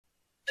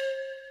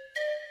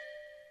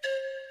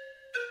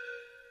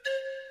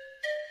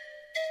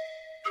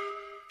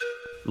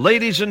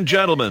Ladies and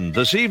gentlemen,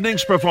 this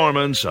evening's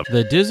performance of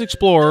The Diz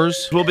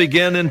Explorers will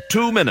begin in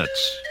 2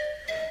 minutes.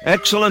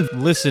 Excellent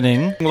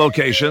listening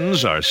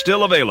locations are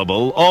still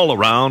available all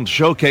around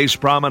Showcase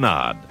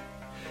Promenade.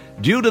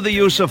 Due to the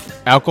use of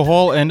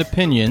alcohol and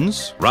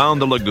opinions around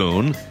the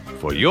lagoon,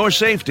 for your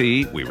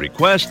safety, we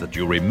request that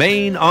you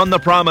remain on the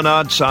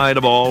promenade side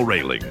of all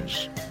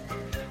railings.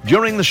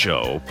 During the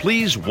show,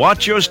 please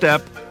watch your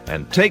step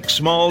and take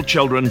small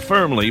children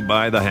firmly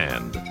by the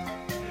hand.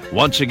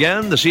 Once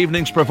again, this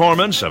evening's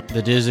performance of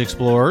The Diz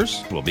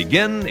Explorers will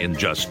begin in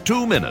just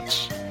 2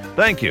 minutes.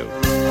 Thank you.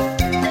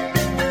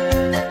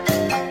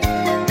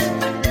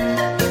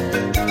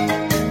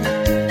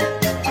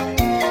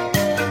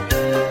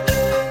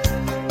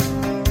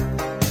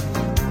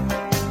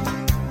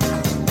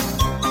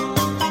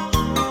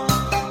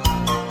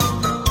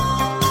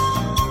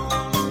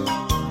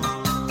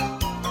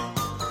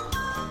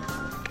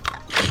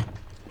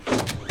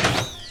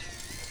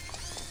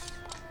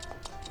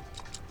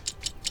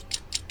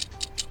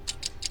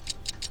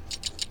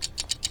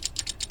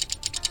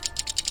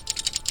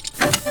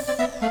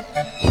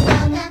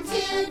 Welcome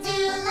to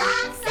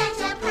Dulac, such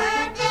a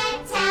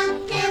perfect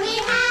town. Here we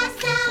have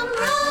some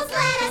rules,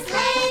 let us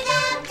lay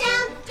them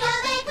down.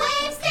 Don't make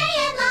waves, stay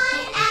in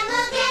line, and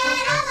we'll get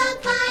along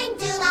fine.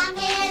 Dulac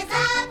is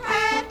a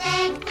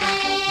perfect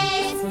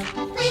place.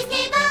 Please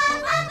keep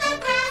up on the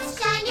grass,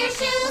 shine your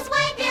shoes,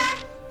 wipe your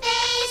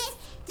face.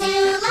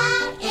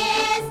 Dulac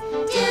is a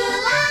perfect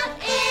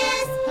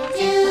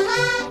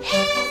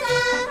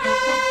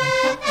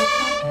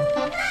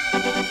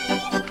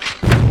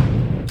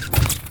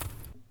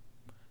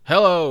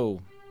Hello,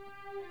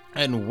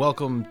 and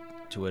welcome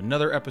to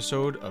another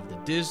episode of the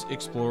Diz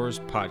Explorers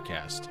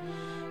podcast,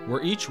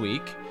 where each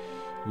week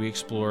we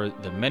explore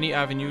the many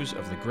avenues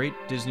of the great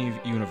Disney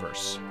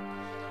universe.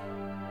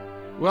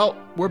 Well,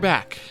 we're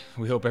back.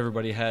 We hope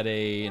everybody had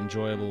a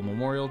enjoyable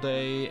Memorial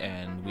Day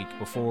and week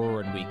before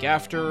and week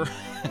after.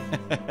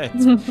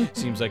 It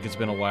seems like it's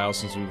been a while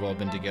since we've all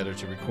been together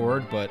to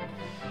record, but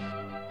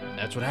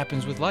that's what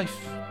happens with life.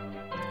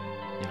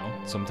 You know,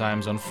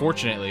 sometimes,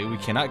 unfortunately, we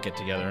cannot get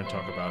together and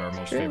talk about our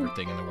most favorite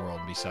thing in the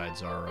world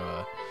besides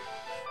our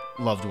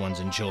loved ones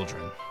and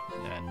children.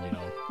 And, you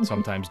know,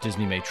 sometimes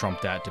Disney may trump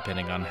that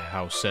depending on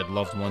how said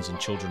loved ones and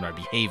children are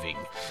behaving.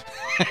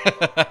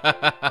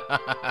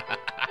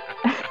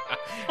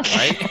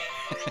 Right?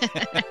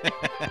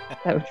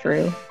 So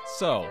true.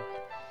 So,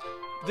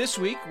 this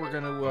week we're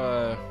going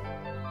to,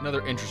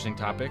 another interesting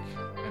topic.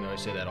 I know I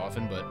say that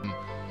often, but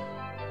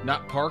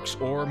not parks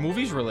or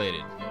movies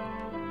related.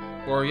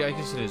 Or yeah, I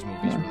guess it is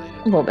movies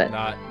related. A little bit.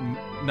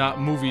 Not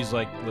movies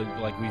like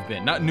we've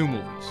been. Not new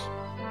movies.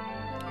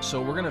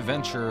 So we're gonna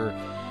venture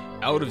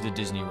out of the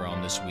Disney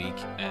realm this week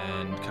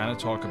and kind of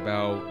talk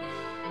about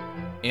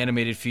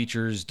animated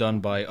features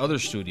done by other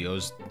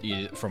studios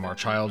from our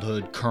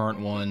childhood, current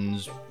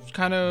ones,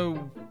 kind of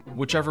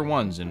whichever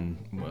ones, and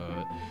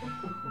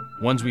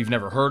ones we've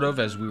never heard of.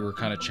 As we were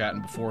kind of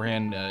chatting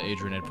beforehand,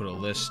 Adrian had put a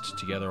list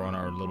together on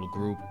our little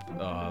group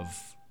of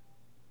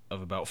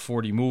about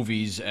 40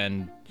 movies,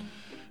 and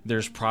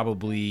there's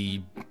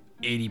probably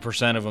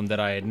 80% of them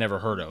that I had never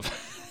heard of.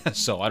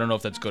 So I don't know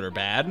if that's good or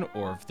bad,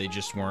 or if they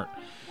just weren't,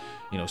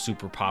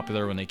 super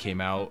popular when they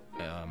came out.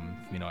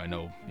 I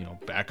know,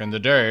 back in the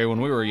day when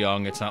we were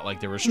young, it's not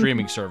like there were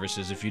streaming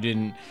services. If you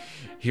didn't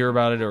hear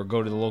about it or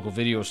go to the local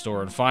video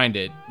store and find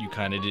it, you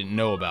kind of didn't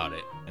know about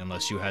it,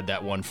 unless you had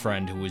that one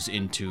friend who was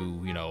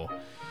into,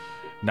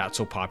 not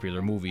so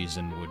popular movies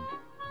and would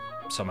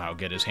somehow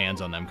get his hands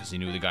on them because he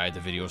knew the guy at the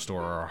video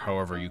store, or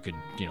however you could,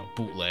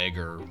 bootleg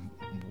or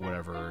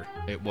whatever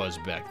it was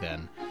back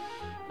then.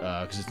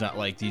 Because it's not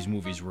like these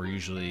movies were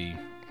usually,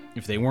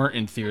 if they weren't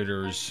in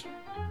theaters,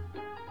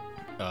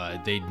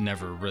 they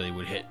never really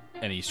would hit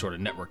any sort of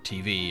network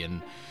TV,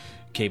 and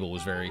cable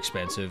was very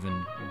expensive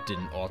and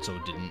didn't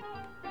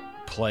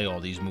play all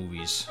these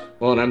movies.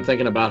 Well, and I'm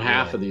thinking about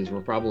half of these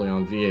were probably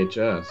on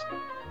VHS.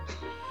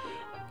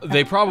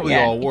 They probably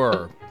all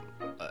were,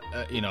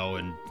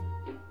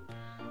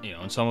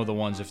 and some of the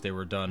ones, if they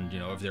were done,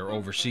 if they were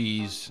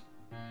overseas,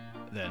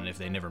 then if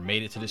they never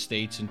made it to the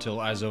States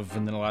until as of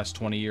in the last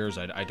 20 years,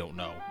 I don't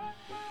know.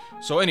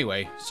 So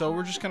anyway,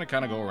 we're just going to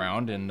kind of go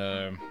around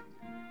and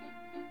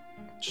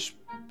just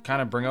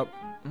kind of bring up,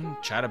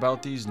 chat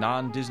about these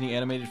non-Disney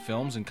animated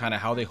films and kind of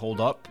how they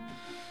hold up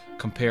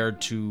compared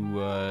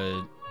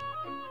to,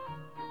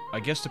 I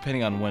guess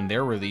depending on when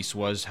their release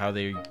was, how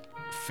they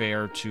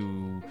fare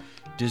to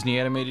Disney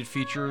animated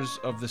features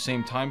of the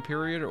same time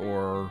period,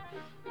 or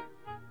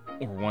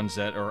ones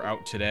that are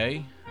out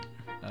today.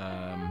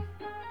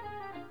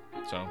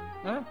 So, I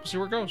don't know, see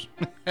where it goes.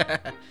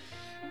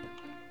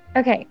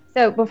 Okay,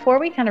 so before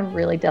we kind of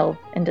really delve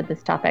into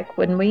this topic,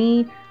 when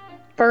we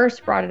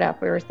first brought it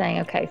up, we were saying,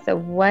 okay, so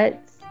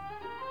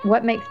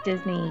what makes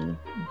Disney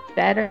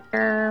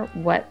better?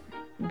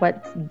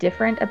 What's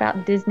different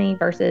about Disney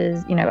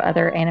versus,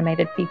 other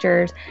animated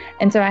features?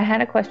 And so I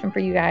had a question for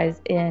you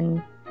guys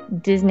in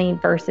Disney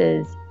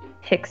versus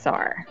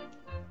Pixar.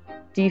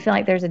 Do you feel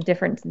like there's a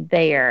difference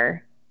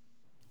there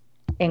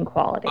in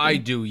quality? I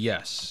do,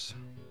 yes.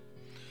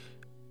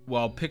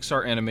 while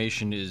Pixar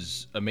animation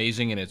is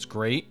amazing and it's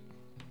great,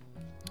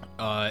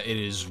 it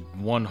is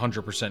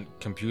 100%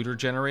 computer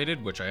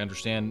generated, which I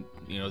understand.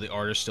 The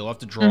artists still have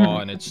to draw,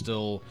 and it's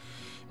still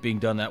being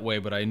done that way.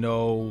 But I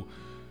know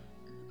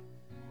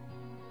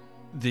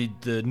the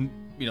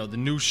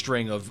new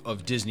string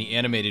of Disney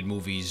animated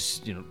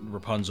movies,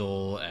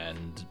 Rapunzel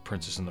and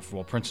Princess and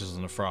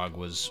the Frog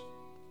was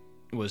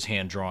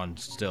hand drawn.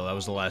 Still, that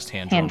was the last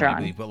hand drawn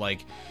movie. But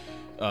like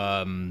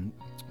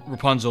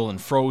Rapunzel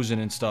and Frozen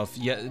and stuff,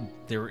 yeah,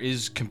 there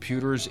is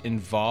computers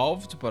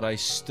involved, but I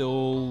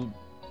still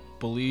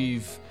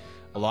believe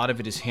a lot of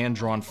it is hand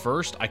drawn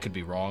first. I could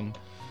be wrong.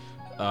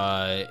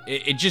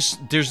 It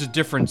just, there's a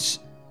difference.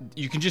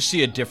 You can just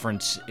see a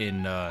difference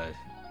in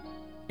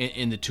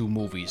the two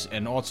movies.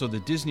 And also the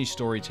Disney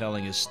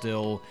storytelling is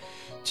still,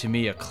 to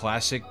me, a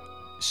classic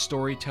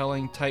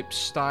storytelling type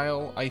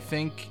style, I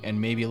think, and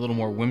maybe a little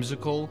more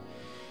whimsical,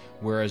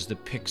 whereas the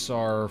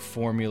Pixar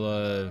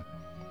formula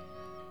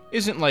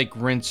isn't like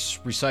rinse,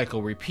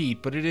 recycle,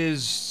 repeat, but it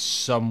is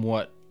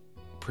somewhat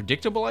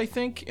predictable, I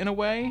think, in a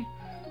way.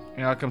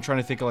 Like I'm trying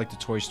to think of like the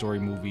Toy Story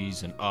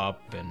movies and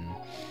Up and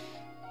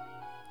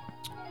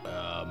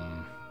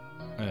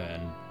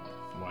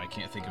I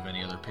can't think of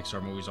any other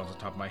Pixar movies off the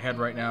top of my head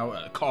right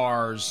now.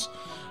 Cars,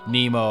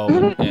 Nemo,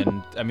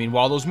 and I mean,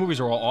 while those movies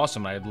are all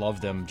awesome, I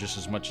love them just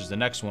as much as the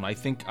next one. I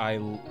think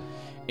I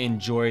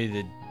enjoy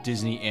the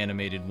Disney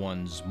animated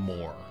ones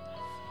more.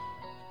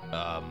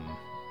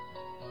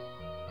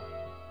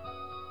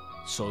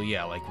 So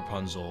yeah, like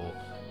Rapunzel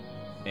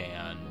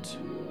and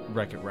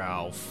Wreck-It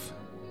Ralph,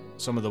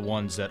 some of the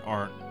ones that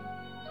aren't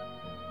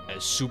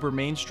as super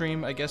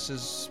mainstream, I guess,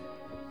 as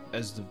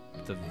the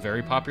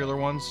very popular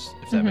ones,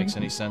 if that makes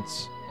any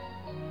sense.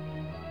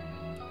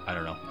 I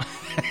don't know.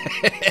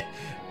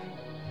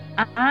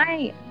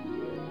 I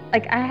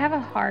have a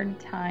hard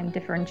time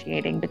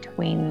differentiating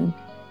between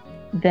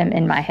them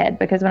in my head,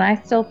 because when I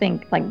still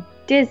think like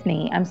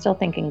Disney, I'm still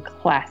thinking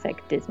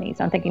classic Disney.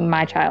 So I'm thinking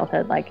my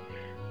childhood, like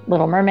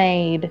Little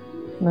Mermaid,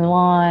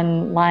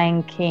 Mulan,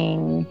 Lion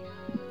King,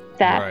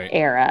 that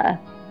era,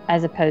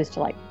 as opposed to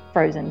like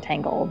Frozen,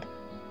 Tangled,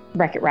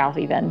 Wreck-It Ralph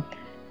even.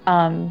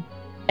 And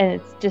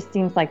it just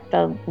seems like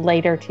the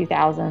later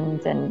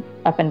 2000s and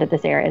up into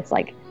this era, it's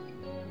like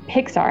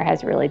Pixar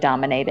has really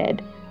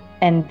dominated,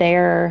 and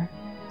their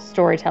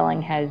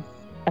storytelling has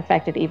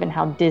affected even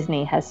how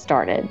Disney has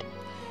started.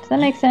 Does that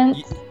make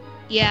sense?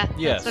 Yeah,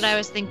 yes. That's what I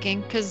was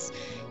thinking, because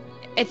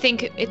I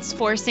think it's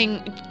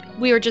forcing.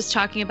 We were just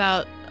talking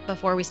about,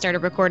 before we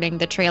started recording,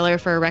 the trailer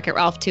for Wreck-It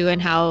Ralph 2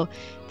 and how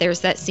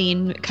there's that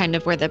scene kind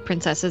of where the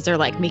princesses are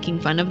like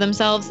making fun of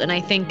themselves. And I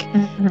think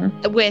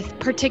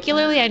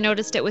particularly I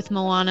noticed it with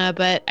Moana,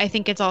 but I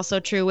think it's also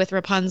true with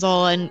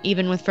Rapunzel and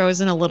even with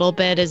Frozen a little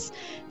bit, is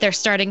they're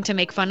starting to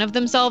make fun of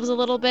themselves a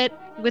little bit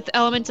with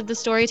elements of the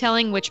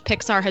storytelling, which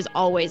Pixar has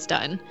always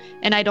done.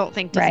 And I don't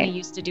think Disney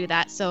used to do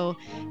that. So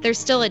there's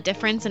still a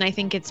difference. And I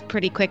think it's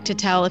pretty quick to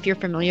tell if you're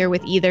familiar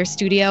with either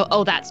studio,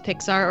 oh, that's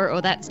Pixar, or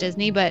oh, that's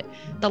Disney. But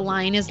the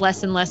line is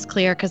less and less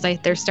clear because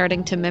they're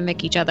starting to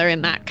mimic each other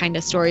in that kind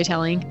of storytelling.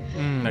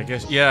 I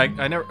guess, yeah,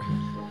 I never...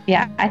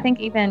 Yeah, I think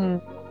even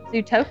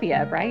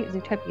Zootopia, right?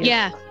 Zootopia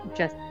is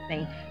just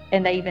Disney.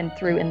 And they even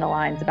threw in the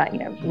lines about,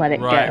 let it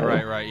go.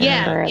 Right.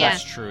 Yeah,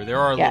 that's true. There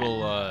are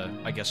little,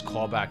 I guess,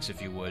 callbacks,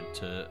 if you would,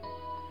 to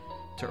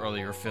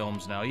earlier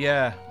films now.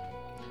 Yeah,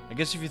 I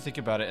guess if you think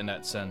about it in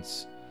that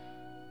sense.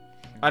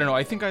 I don't know.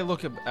 I think I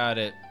look at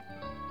it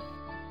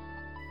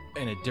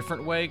in a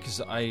different way,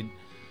 because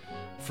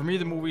for me,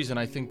 the movies, and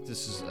I think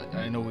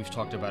I know we've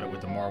talked about it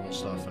with the Marvel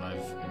stuff, and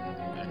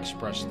I've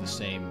expressed the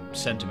same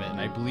sentiment, and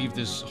I believe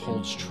this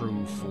holds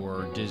true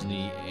for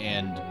Disney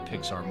and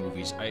Pixar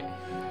movies.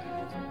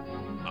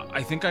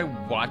 I think I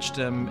watch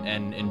them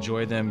and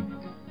enjoy them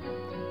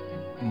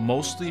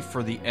mostly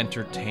for the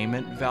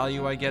entertainment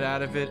value I get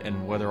out of it,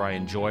 and whether I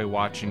enjoy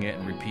watching it,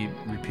 and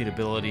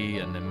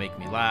repeatability, and then make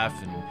me laugh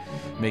and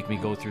make me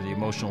go through the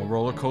emotional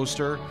roller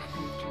coaster.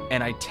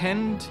 And I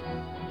tend,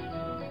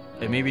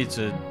 and maybe it's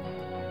a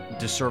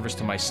disservice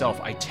to myself,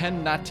 I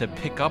tend not to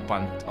pick up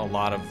on a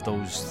lot of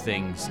those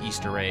things,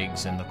 Easter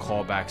eggs and the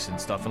callbacks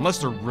and stuff, unless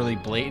they're really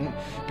blatant,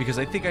 because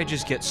I think I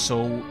just get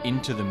so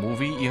into the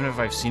movie, even if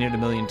I've seen it a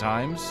million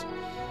times.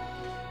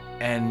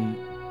 And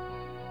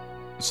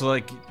so,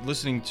 like,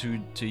 listening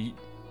to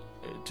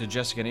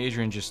Jessica and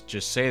Adrian just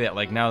say that,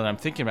 like, now that I'm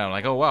thinking about it, I'm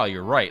like, oh wow,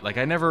 you're right. Like,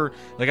 I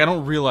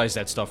don't realize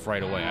that stuff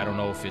right away. I don't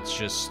know if it's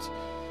just,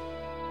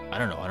 I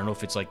don't know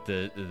if it's like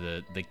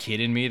the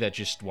kid in me that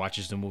just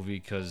watches the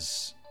movie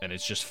and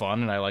it's just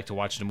fun, and I like to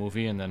watch the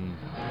movie, and then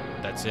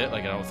that's it.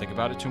 Like, I don't think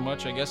about it too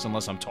much, I guess,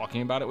 unless I'm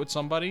talking about it with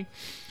somebody.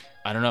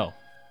 I don't know.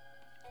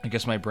 I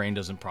guess my brain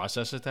doesn't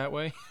process it that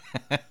way.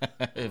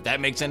 If that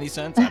makes any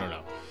sense, I don't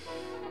know.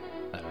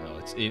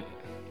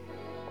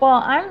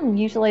 Well, I'm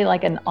usually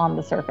like an on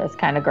the surface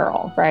kind of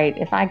girl, right?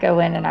 If I go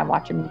in and I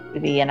watch a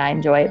movie and I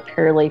enjoy it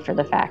purely for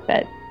the fact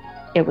that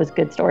it was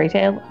good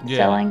storytelling, you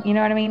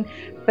know what I mean?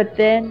 But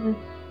then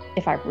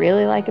if I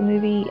really like a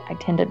movie, I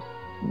tend to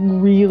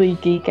really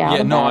geek out.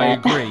 Yeah, no, I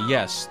agree.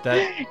 Yes,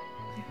 that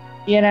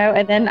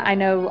And then I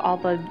know all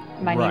the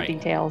minute Right.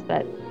 details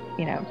that,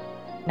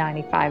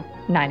 95,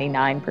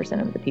 99%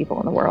 of the people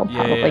in the world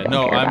probably don't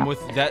No, care I'm about.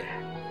 with that.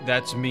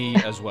 That's me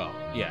as well.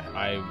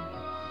 Yeah,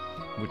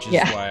 which is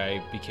Yeah. why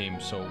I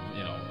became so,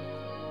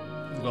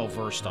 well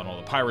versed on all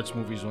the Pirates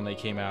movies when they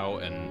came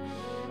out,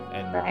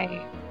 and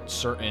Right.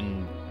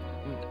 certain,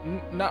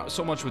 not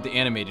so much with the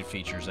animated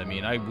features. I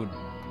mean, I would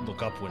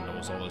look up when there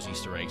was all those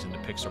Easter eggs in the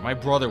Pixar. My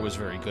brother was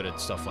very good at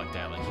stuff like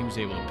that. Like, he was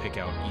able to pick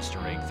out Easter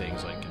egg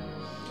things. Like,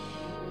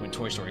 when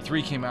Toy Story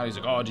 3 came out, he's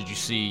like, oh, did you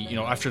see,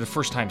 after the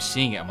first time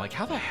seeing it, I'm like,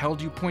 how the hell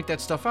do you point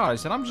that stuff out? I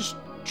said, I'm just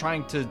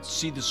trying to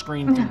see the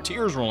screen through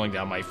tears rolling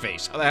down my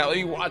face. How the hell are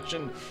you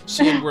watching,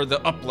 seeing where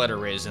the up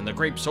letter is, and the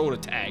grape soda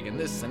tag, and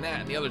this and that,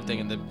 and the other thing,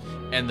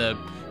 and the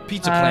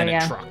Pizza Planet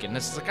yeah. truck, and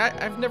this is like,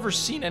 I've never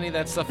seen any of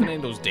that stuff in any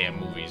of those damn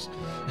movies,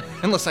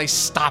 unless I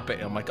stop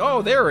it. I'm like,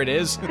 oh, there it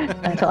is.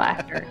 Until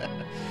after.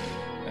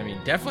 I mean,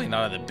 definitely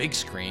not on the big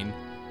screen.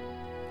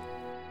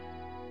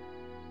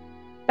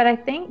 But I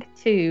think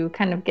too,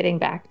 kind of getting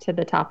back to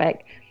the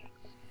topic,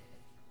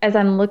 as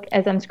I'm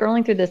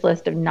scrolling through this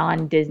list of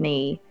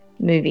non-Disney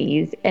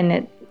movies, and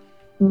it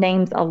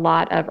names a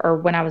lot of, or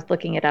when I was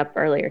looking it up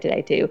earlier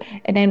today too,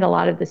 it named a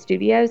lot of the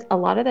studios. A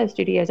lot of those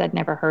studios I'd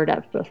never heard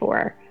of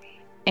before.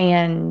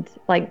 And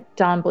like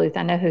Don Bluth,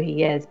 I know who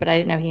he is, but I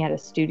didn't know he had a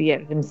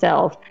studio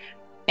himself.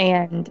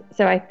 And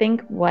so I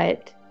think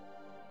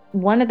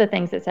one of the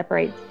things that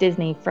separates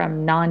Disney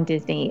from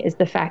non-Disney is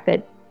the fact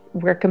that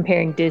we're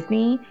comparing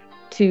Disney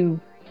to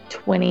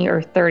 20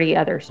 or 30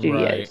 other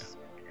studios. Right.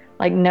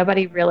 Like,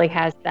 nobody really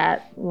has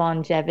that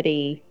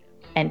longevity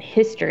and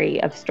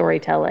history of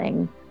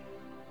storytelling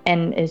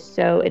and is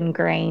so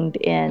ingrained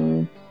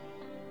in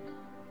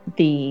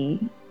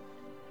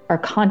our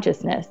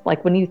consciousness.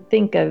 Like, when you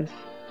think of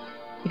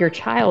your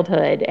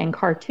childhood and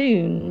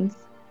cartoons,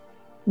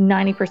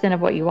 90% of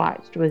what you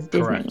watched was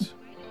Disney. Correct.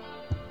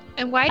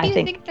 And why do you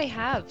think they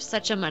have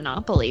such a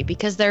monopoly?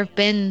 Because there have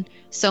been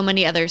so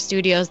many other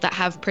studios that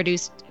have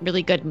produced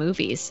really good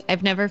movies.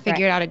 I've never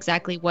figured out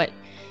exactly what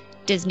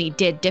Disney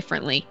did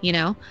differently,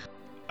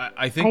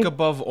 I think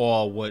above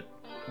all, what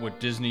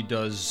Disney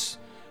does,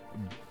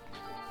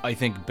 I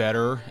think,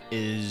 better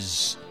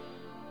is,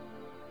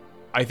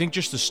 I think,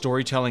 just the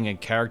storytelling and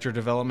character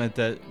development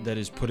that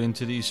is put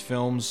into these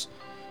films.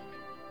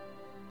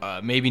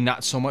 Maybe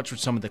not so much with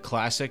some of the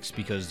classics,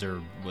 because there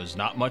was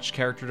not much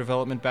character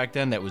development back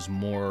then. That was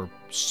more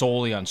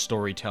solely on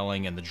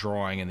storytelling and the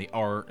drawing and the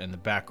art and the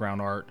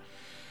background art.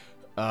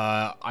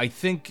 I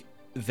think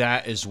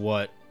that is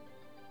what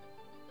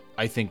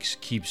I think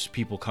keeps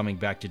people coming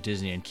back to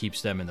Disney and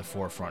keeps them in the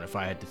forefront, if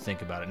I had to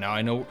think about it.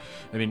 Now,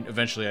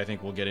 eventually I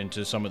think we'll get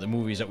into some of the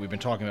movies that we've been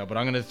talking about, but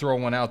I'm going to throw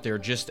one out there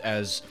just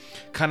as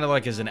kind of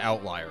like as an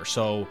outlier.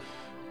 So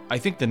I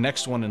think the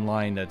next one in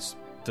line that's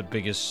the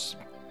biggest,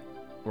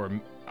 or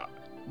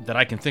that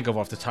I can think of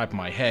off the top of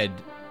my head,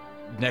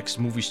 next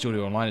movie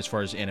studio in line as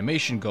far as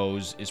animation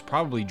goes, is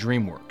probably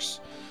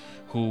DreamWorks,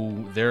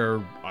 who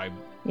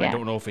I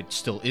don't know if it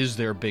still is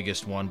their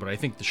biggest one, but I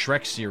think the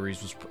Shrek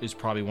series is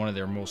probably one of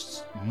their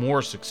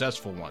more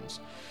successful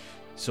ones.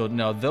 So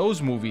now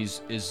those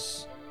movies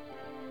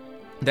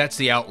that's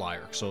the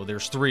outlier. So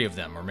there's 3 of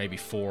them, or maybe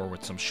 4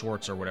 with some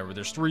shorts or whatever.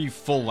 There's 3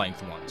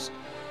 full-length ones,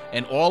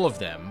 and all of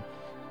them,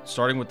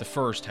 starting with the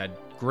first, had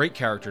great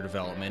character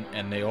development,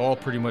 and they all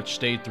pretty much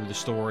stayed through the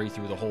story,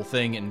 through the whole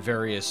thing, in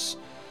various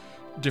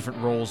different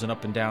roles and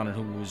up and down, and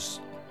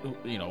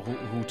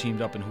who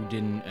teamed up and who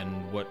didn't,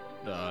 and what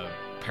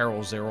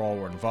perils they all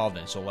were involved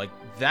in. So like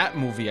that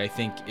movie, I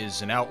think,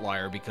 is an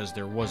outlier because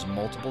there was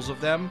multiples of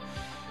them.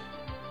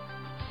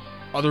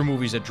 Other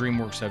movies that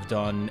DreamWorks have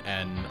done,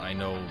 and I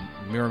know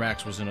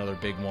Miramax was another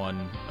big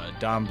one.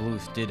 Don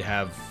Bluth did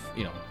have,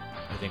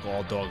 I think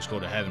All Dogs Go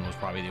to Heaven was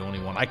probably the only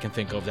one I can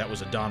think of that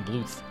was a Don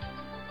Bluth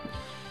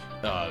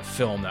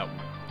film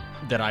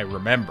that I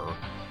remember.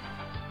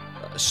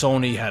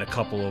 Sony had a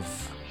couple of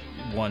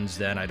ones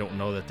then. I don't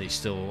know that they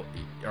still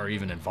are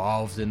even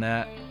involved in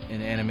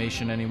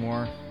animation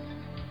anymore.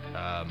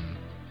 But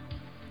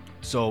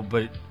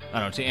I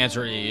don't know, to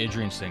answer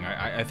Adrian's thing,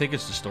 I think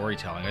it's the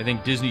storytelling. I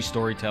think Disney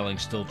storytelling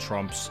still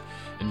trumps,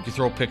 and you can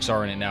throw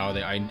Pixar in it now.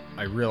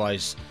 I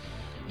realize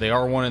they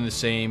are one and the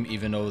same,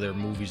 even though their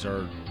movies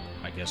are,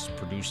 I guess,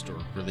 produced or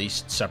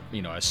released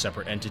as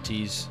separate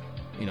entities.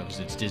 Because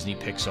it's Disney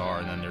Pixar,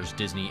 and then there's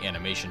Disney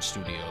Animation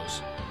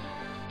Studios.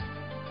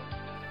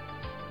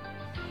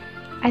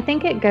 I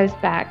think it goes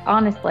back,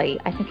 honestly,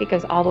 I think it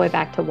goes all the way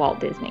back to Walt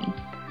Disney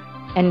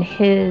and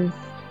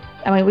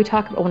when we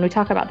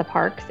talk about the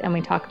parks, and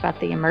we talk about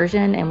the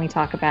immersion, and we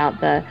talk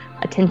about the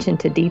attention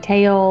to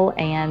detail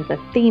and the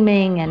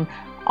theming and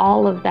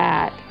all of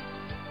that,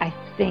 I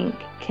think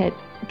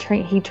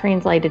he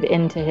translated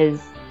into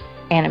his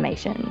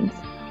animations.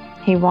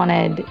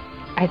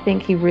 I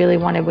think he really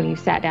wanted, when you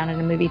sat down in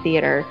a movie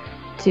theater,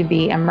 to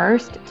be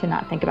immersed, to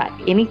not think about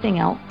anything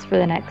else for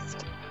the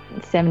next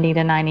 70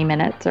 to 90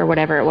 minutes or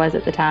whatever it was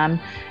at the time.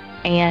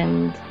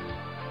 And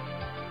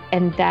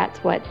that's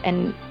what,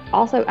 and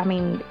also,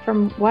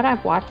 from what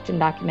I've watched in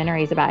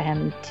documentaries about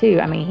him too,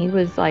 he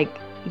was like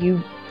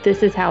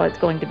this is how it's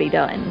going to be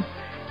done.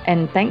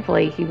 And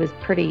thankfully, he was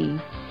pretty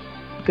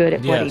good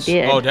at what he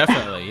did. Oh,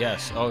 definitely.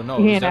 Yes. Oh, no.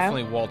 It was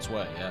definitely Walt's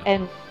way. Yeah.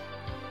 And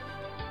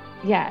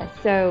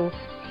so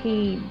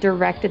he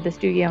directed the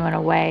studio in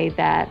a way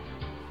that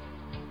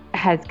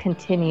has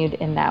continued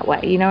in that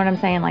way. You know what I'm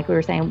saying? Like we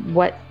were saying,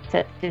 what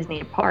sets Disney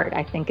apart?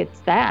 I think it's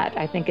that.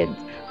 I think it's,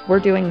 we're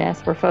doing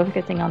this, we're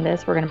focusing on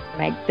this, we're going to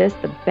make this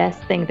the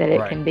best thing that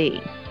it can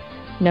be,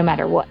 no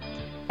matter what.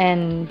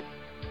 And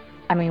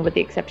I mean, with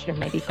the exception of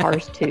maybe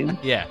Cars 2,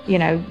 Yeah. you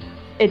know,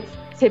 it's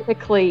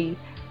typically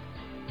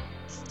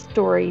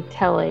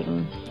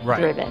storytelling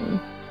driven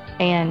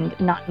and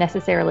not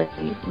necessarily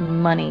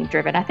money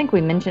driven. I think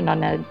we mentioned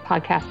on a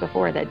podcast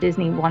before that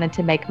Disney wanted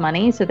to make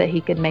money so that he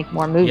could make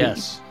more movies.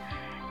 Yes.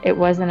 It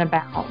wasn't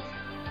about,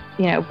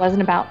 it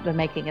wasn't about the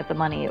making of the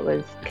money. It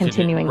was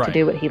continuing to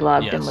do what he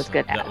loved and was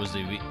good at. That was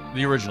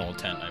the original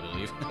intent, I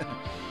believe.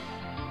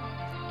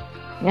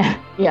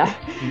 Yeah.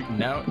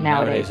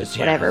 Nowadays it's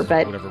whatever,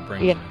 but whatever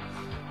brings it.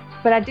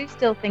 But I do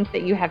still think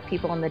that you have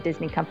people in the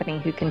Disney company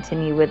who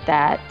continue with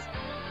that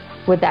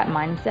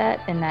mindset,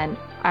 and that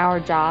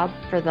our job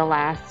for the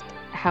last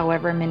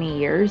however many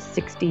years,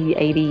 60,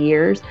 80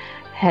 years,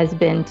 has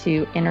been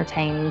to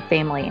entertain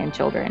family and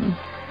children.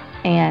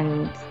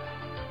 And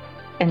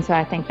so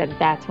I think that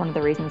that's one of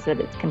the reasons that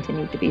it's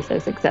continued to be so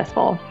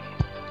successful.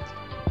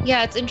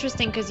 Yeah, it's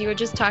interesting because you were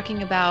just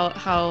talking about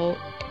how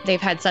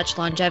they've had such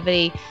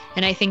longevity,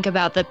 and I think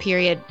about the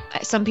period,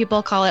 some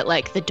people call it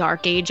like the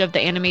dark age of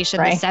the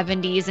animation, the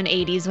 70s and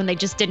 80s, when they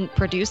just didn't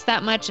produce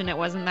that much and it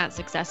wasn't that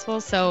successful.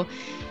 So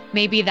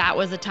maybe that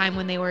was a time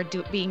when they were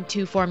being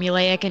too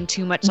formulaic and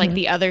too much like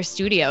the other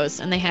studios,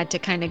 and they had to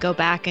kind of go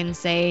back and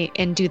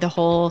do the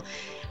whole,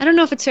 I don't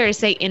know if it's fair to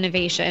say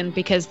innovation,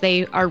 because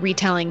they are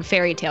retelling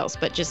fairy tales,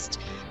 but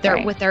just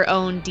with their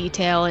own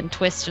detail and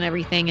twist and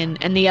everything.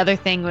 And the other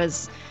thing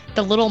was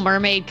The Little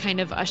Mermaid kind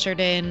of ushered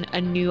in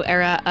a new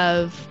era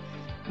of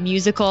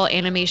musical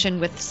animation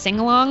with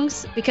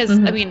sing-alongs, because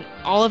I mean,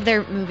 all of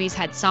their movies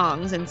had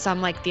songs, and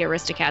some, like the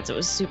Aristocats, it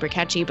was super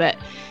catchy, but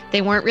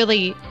they weren't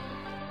really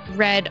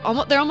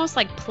they're almost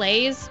like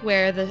plays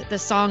where the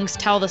songs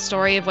tell the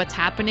story of what's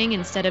happening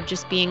instead of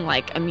just being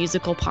like a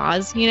musical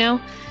pause,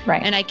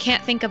 Right. And I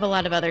can't think of a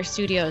lot of other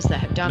studios that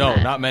have done that.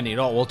 No, not many at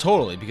all. Well,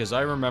 totally, because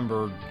I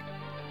remember,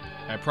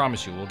 I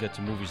promise you, we'll get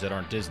to movies that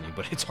aren't Disney,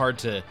 but it's hard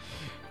to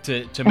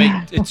make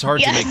it's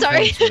hard to make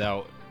points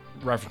without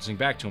referencing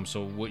back to them.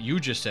 So what you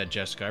just said,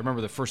 Jessica, I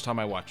remember the first time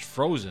I watched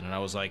Frozen, and I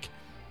was like,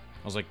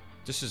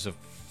 this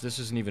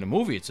isn't even a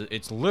movie.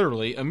 It's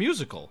literally a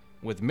musical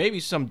with maybe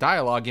some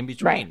dialogue in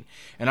between. Right.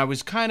 And I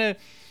was kind of,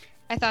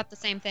 I thought the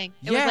same thing.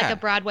 It was like a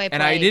Broadway play.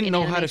 And I didn't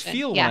know animation. how to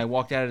feel when I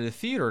walked out of the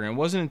theater, and it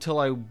wasn't until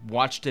I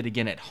watched it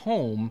again at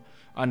home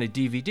on a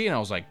DVD, and I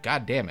was like,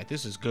 God damn it,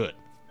 this is good.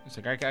 It's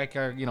like I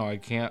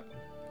can't.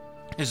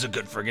 This is a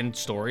good friggin'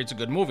 story. It's a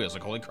good movie. I was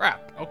like, holy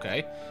crap.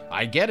 Okay,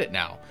 I get it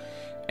now.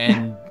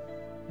 And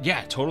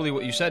yeah, totally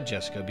what you said,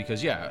 Jessica,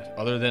 because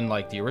other than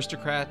like the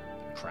Aristocats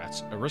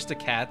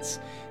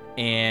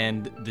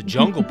and The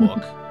Jungle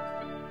Book,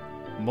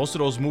 most of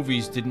those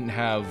movies didn't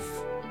have,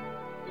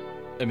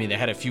 I mean, they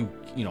had a few,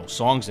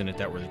 songs in it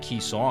that were the key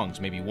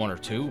songs, maybe one or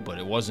two, but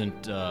it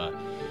wasn't,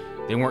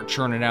 they weren't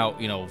churning out,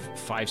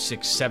 5,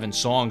 6, 7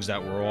 songs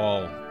that were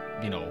all,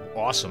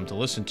 awesome to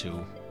listen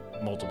to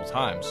multiple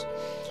times.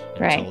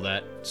 Until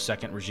that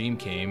second regime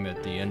came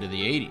at the end of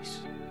the 80s.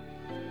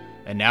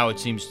 And now it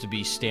seems to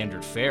be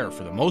standard fare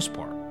for the most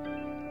part.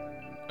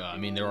 I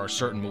mean, there are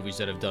certain movies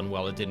that have done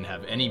well that didn't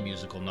have any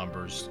musical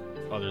numbers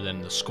other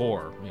than the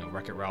score.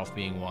 Wreck-It Ralph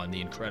being one,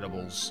 The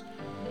Incredibles.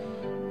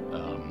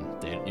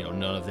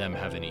 None of them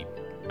have any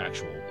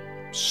actual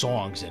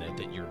songs in it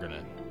that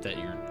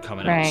you're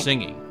coming out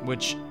singing.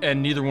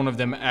 And neither one of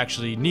them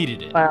actually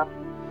needed it. Well,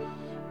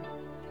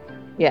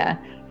 yeah.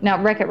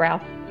 Now, Wreck-It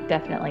Ralph,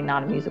 definitely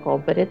not a musical,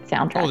 but its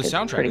soundtrack the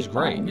soundtrack is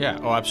great. fun. Yeah.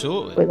 Oh,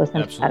 absolutely. We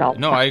listen to that all the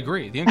No, time. I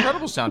agree. The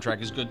Incredibles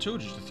soundtrack is good too,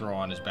 just to throw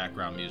on as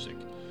background music.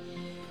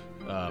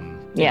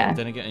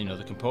 Then again,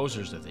 the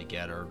composers that they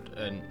get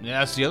and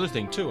that's the other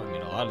thing too. I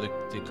mean, a lot of the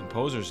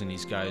composers and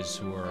these guys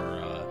who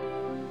are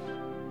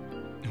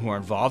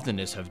involved in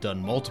this have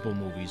done multiple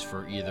movies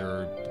for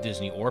either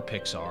Disney or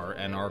Pixar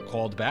and are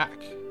called back.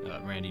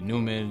 Randy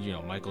Newman,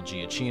 Michael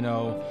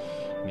Giacchino.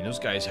 I mean, those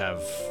guys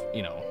have,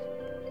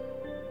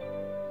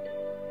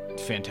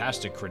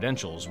 fantastic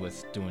credentials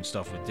with doing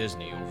stuff with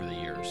Disney over the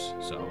years.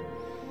 So,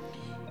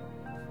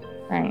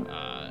 right.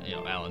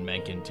 Alan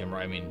Menken, Tim.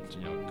 I mean,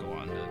 go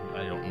on.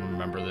 I don't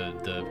remember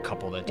the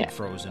couple that did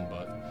Frozen,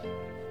 but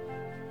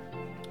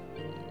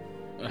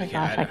Oh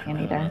gosh, I can't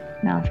either.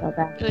 Now I feel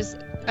bad. It was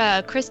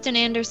Kristen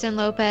Anderson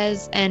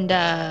Lopez and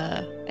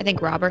I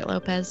think Robert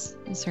Lopez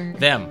is her.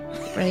 Them.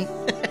 Right?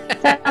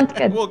 Sounds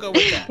good. We'll go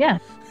with that. Yeah.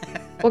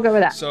 We'll go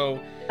with that. So,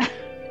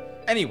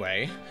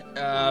 anyway,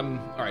 all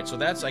right. So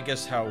that's, I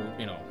guess, how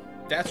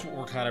that's what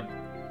we're kind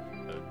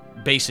of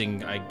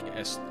basing, I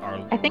guess,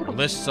 our I think-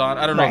 lists on.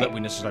 I don't know right. that we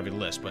necessarily have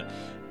a list, but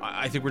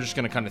I think we're just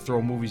going to kind of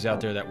throw movies out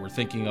there that we're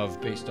thinking of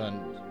based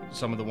on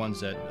some of the ones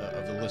that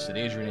of the list that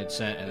Adrian had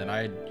sent, and then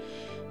I had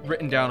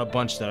written down a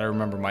bunch that I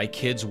remember my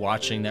kids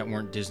watching that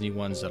weren't Disney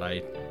ones that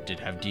I did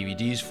have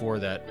DVDs for,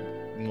 that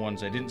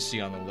ones I didn't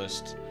see on the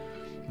list.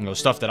 You know,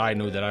 stuff that I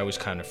knew that I was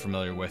kind of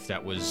familiar with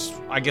that was,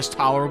 I guess,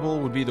 tolerable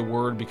would be the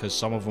word, because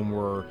some of them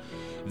were,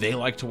 they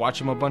liked to watch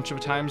them a bunch of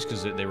times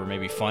because they were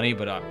maybe funny,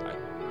 but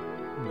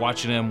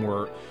watching them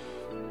were,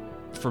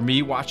 for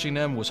me, watching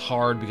them was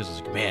hard because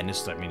it's like, man,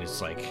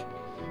 it's like,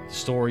 the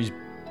story's,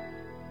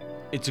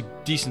 it's a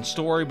decent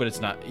story, but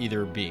it's not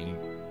either being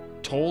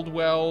told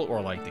well, or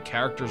like the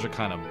characters are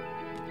kind of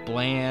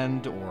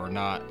bland, or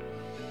not.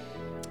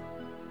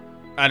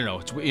 I don't know.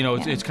 It's, you know,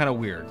 it's kind of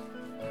weird.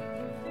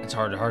 It's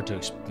hard to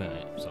explain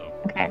it. So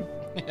Okay.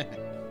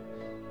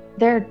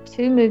 There are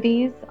 2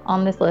 movies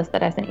on this list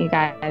that I sent you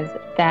guys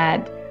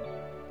that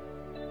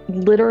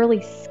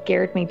literally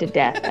scared me to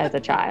death as a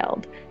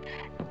child.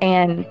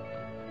 And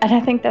I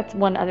think that's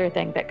one other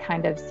thing that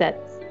kind of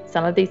sets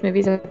some of these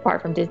movies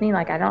apart from Disney.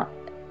 Like,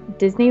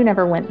 Disney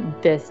never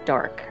went this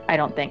dark, I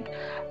don't think.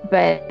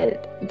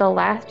 But The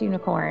Last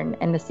Unicorn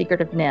and The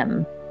Secret of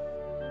NIMH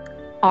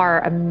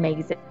are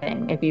amazing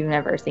if you've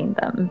never seen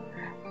them.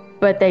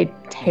 But they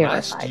terrified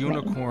Last me.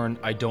 Unicorn,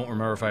 I don't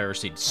remember if I ever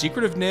seen.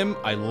 Secret of NIMH,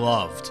 I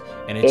loved,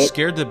 and it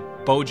scared the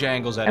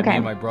Bojangles out of me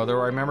and my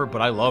brother, I remember.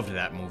 But I loved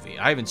that movie.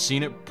 I haven't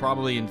seen it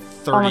probably in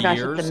 30 Oh my gosh,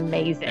 years. it's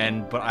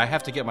amazing. But I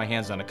have to get my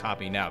hands on a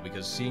copy now,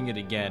 because seeing it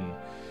again,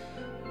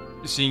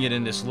 seeing it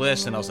in this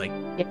list, and I was like,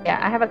 Yeah,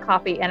 I have a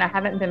copy, and I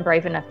haven't been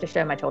brave enough to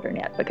show my children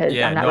yet because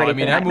yeah, I'm not no, ready I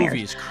mean for that nightmares.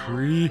 movie is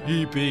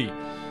creepy.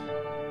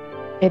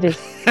 It is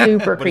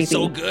super but creepy, it's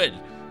so good.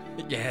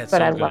 Yeah, it's but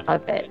so I good.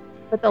 love it.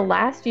 But The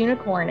Last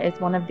Unicorn is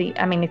one of the,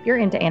 I mean, if you're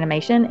into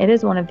animation, it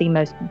is one of the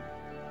most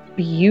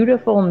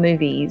beautiful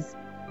movies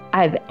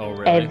I've Oh,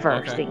 really? ever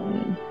Okay.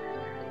 seen.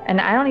 And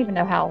I don't even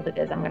know how old it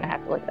is. I'm going to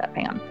have to look it up,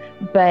 Pam.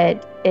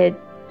 But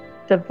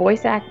the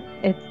voice act,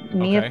 it's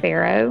Mia Okay.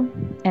 Farrow,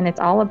 and it's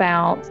all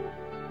about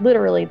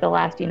literally the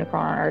last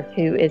unicorn on Earth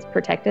who is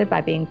protected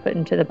by being put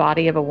into the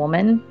body of a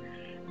woman.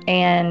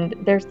 And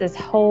there's this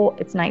whole,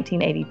 it's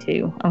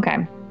 1982.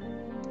 Okay.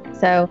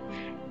 So,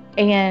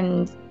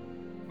 and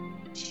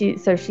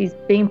she's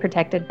being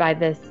protected by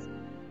this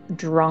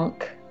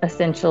drunk,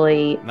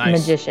 essentially, Nice.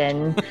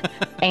 magician.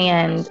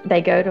 And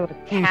they go to a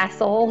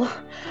castle.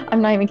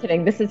 I'm not even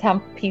kidding. This is how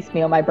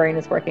piecemeal my brain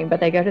is working. But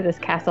they go to this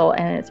castle,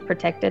 and it's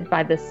protected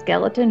by this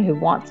skeleton who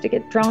wants to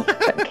get drunk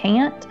but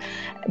can't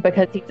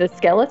because he's a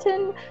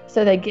skeleton.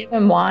 So they give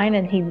him wine,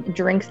 and he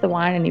drinks the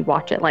wine, and you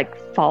watch it like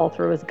fall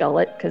through his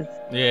gullet because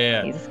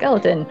Yeah. he's a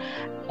skeleton.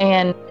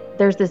 And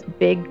there's this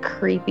big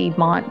creepy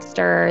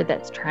monster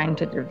that's trying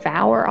to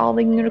devour all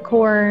the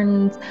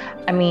unicorns.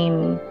 I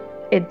mean,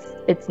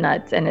 it's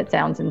nuts and it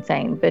sounds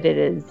insane, but it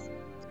is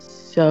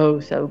so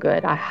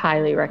good. I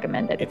highly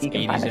recommend it It's if you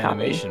can 80s find a copy.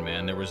 animation,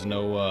 man. There was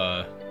no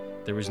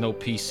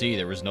PC.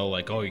 There was no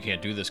like, oh, you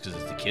can't do this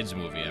because it's a kids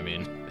movie. I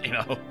mean, you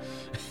know.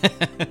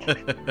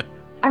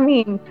 I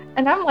mean,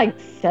 and I'm like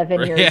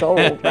 7 years Yeah.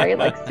 old, right?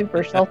 Like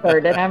super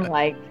sheltered, and I'm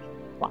like,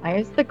 why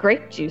is the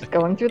grape juice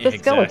going through the Yeah,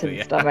 exactly, skeleton's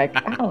yeah. stomach?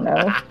 I don't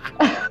know.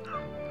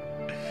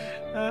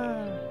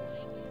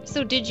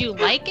 So did you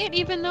like it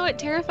even though it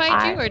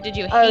terrified you, or did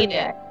you Oh, hate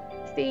yeah. it?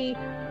 See,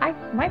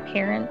 my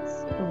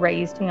parents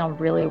raised me on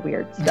really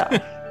weird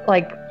stuff.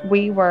 Like,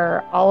 we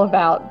were all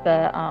about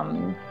the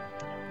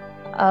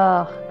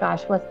oh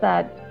gosh, what's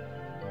that?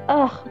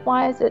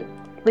 Why is it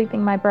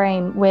leaving my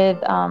brain? With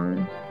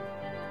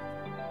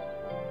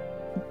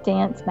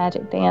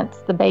Magic Dance,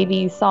 the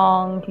baby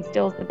song. He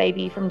steals the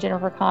baby from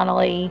Jennifer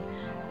Connelly.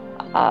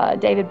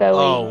 David Bowie.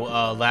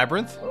 Oh,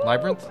 Labyrinth?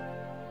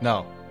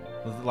 No,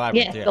 Labyrinth.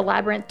 Yes, yeah. the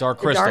Labyrinth. Dark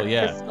the Crystal, Dark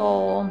yeah.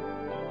 Crystal.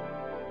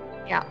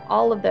 Yeah,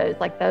 all of those.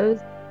 Like those.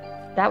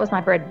 That was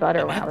my bread and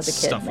butter when I That was a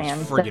kid, stuff man.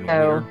 was friggin'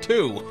 So- weird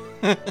too.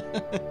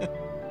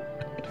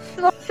 That's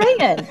what I'm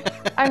saying.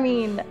 I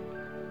mean,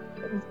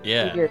 it was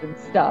Yeah. weird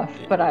stuff,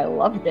 but I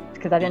loved it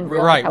because I didn't Right,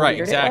 realize how right,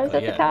 weird exactly, it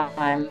was at the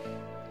time.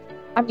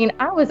 I mean,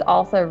 I was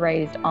also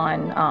raised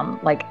on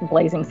like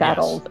Blazing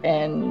Saddles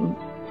and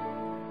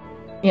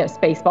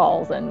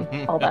Spaceballs and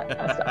all that kind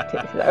of stuff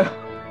too. So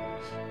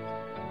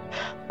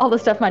all the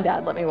stuff my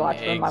dad let me watch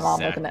when my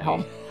mom wasn't at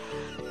home.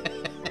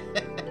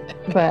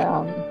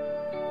 But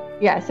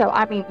yeah, so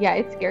I mean, yeah,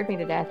 it scared me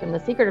to death. And The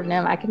Secret of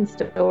NIMH, I can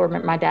still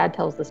remember. My dad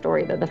tells the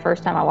story that the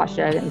first time I watched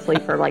it, I didn't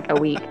sleep for like a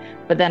week.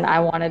 But then I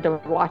wanted to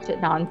watch it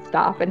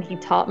nonstop, and he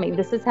taught me.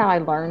 This is how I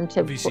learned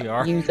to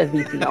VCR. use a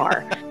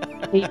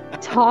VCR. He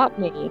taught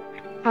me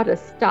how to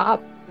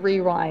stop,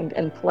 rewind,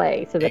 and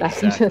play so that I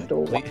can just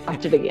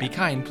watch it Be again.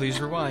 kind, please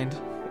rewind.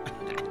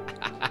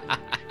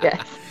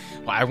 Yes.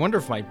 Well, I wonder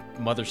if my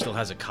mother still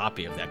has a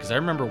copy of that, because I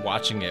remember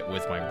watching it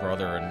with my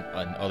brother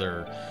and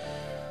other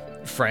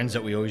friends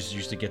that we always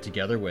used to get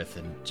together with,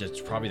 and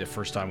just probably the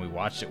first time we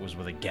watched it was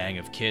with a gang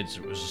of kids.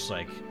 It was just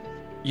like,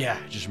 yeah,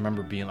 I just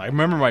remember being like, I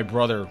remember my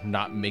brother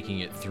not making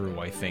it through,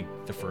 I think,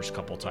 the first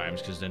couple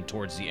times, because then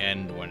towards the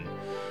end when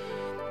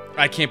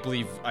I can't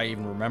believe I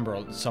even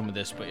remember some of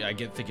this, but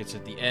think it's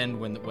at the end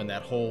when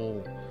that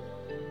whole,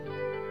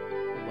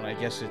 when I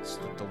guess it's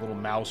the little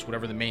mouse,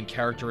 whatever the main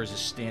character is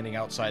standing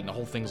outside, and the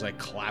whole thing's like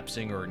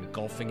collapsing or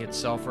engulfing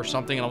itself or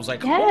something, and I was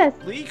like, Yes.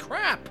 holy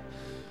crap!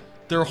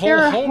 Their whole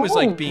Their home is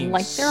like home, being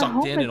like, their sucked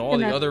home in, is and all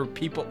the gonna- other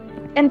people.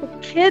 And the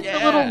kid, the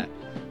Yeah. little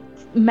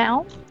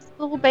mouse,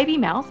 little baby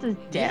mouse is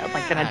dead,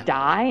 like Yeah. gonna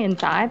die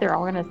inside. They're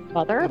all gonna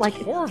smother. It's like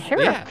horrible, it's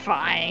yeah.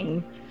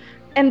 terrifying.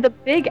 And the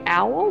big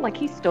owl, like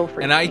he's still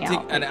freaking And I me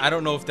think, out. and I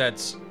don't know if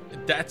that's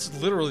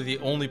literally the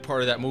only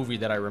part of that movie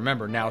that I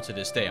remember now to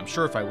this day. I'm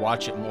sure if I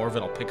watch it more of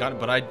it, I'll pick on it.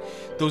 But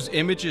those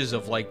images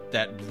of like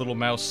that little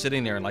mouse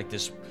sitting there and like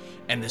this,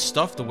 and this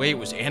stuff, the way it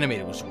was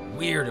animated was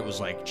weird. It was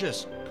like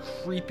just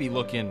creepy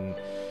looking,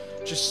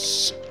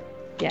 just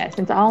Yes,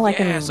 it's all like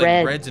in it's reds,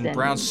 like reds and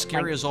browns,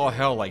 scary like, as all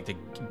hell. Like the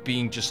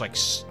being just like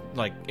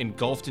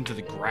engulfed into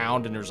the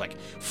ground, and there's like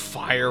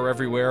fire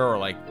everywhere, or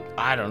like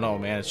I don't know,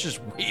 man. It's just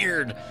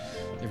weird.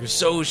 It was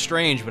so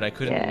strange, but I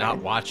couldn't Yes. not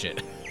watch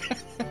it.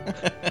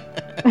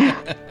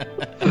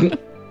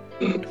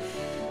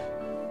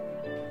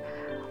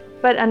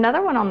 But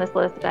another one on this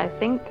list that I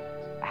think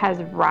has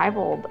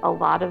rivaled a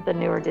lot of the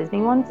newer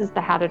Disney ones is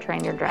the How to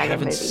Train Your I Dragon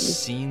haven't movies.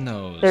 seen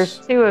those. There's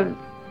two of,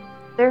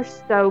 they're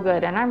so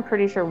good, and I'm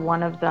pretty sure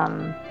one of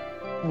them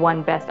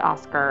won Best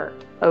Oscar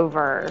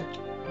over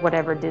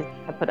whatever Disney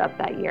had put up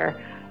that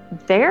year.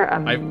 They're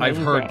amazing. I've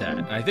heard that.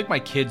 And I think my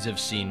kids have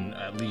seen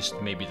at least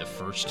maybe the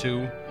first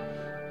two.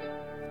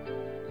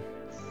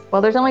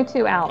 Well, there's only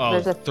two out. Oh,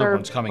 There's a third third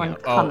one's coming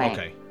out. coming. Oh,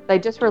 okay. They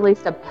just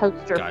released a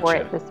poster for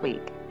Gotcha. it this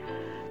week.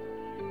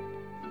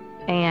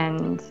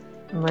 And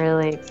I'm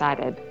really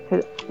excited.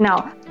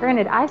 Now,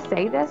 granted, I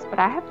say this, but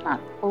I have not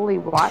fully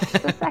watched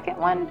the second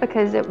one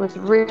because it was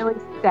really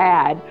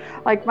sad.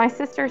 Like, my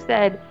sister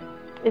said,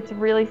 it's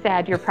really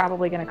sad. You're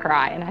probably going to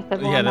cry. And I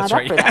said, well, Yeah, I'm not that's up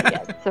right. for that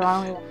yet. So I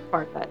only watched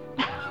part of it.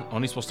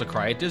 Only supposed to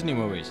cry at Disney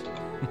movies.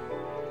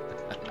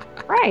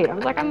 Right. I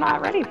was like, I'm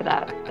not ready for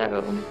that.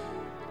 So,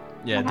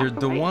 Yeah, We'll have to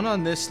the wait. one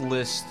on this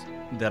list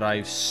that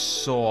I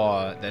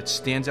saw that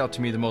stands out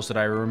to me the most, that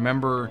I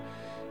remember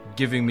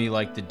giving me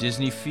like the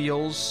Disney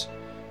feels,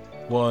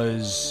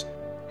 was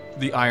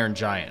the Iron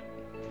Giant.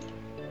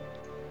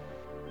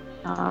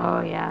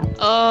 oh, yeah.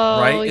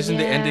 Oh, Right? Isn't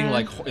the ending yeah.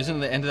 like? Isn't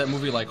the end of that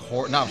movie like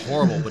not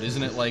horrible, but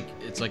isn't it like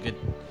it's like a?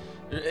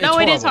 It's No,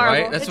 it is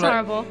horrible. Right? That's It's what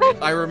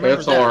horrible. I remember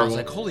It's that. I was horrible.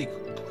 like, holy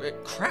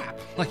crap!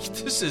 Like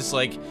this is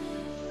like,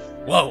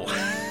 whoa.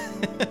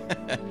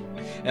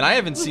 And I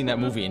haven't seen that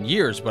movie in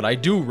years, but I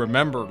do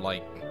remember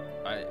like,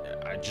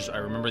 I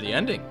remember the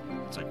ending.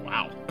 It's like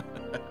wow.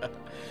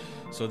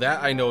 So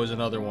that I know is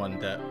another one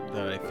that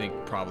I think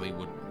probably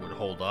would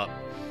hold up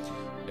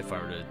if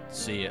I were to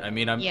see it. I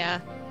mean, Yeah.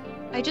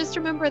 I just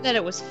remember that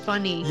it was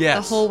funny yes,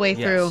 the whole way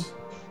yes. through.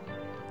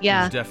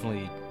 Yeah. It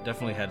was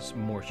definitely had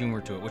some more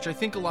humor to it, which I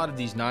think a lot of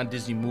these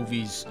non-Disney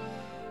movies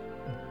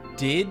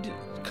did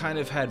kind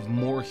of had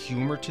more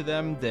humor to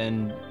them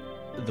than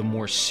the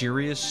more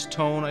serious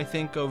tone, I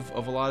think, of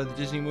a lot of the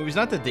Disney movies.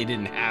 Not that they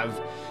didn't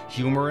have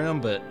humor in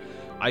them, but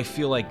I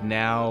feel like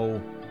now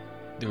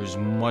there's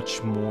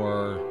much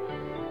more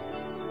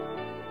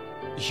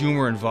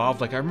humor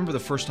involved. Like I remember the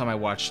first time I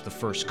watched the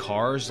first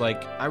Cars,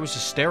 like I was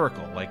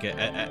hysterical, like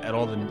at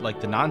all the like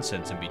the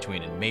nonsense in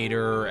between, and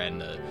Mater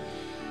and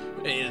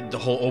the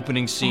whole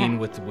opening scene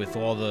with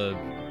all the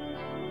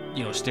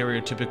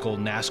stereotypical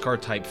NASCAR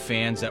type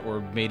fans that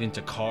were made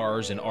into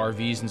cars and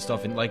RVs and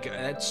stuff, and like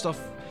that stuff.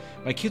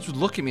 My kids would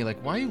look at me like,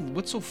 "Why?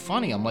 What's so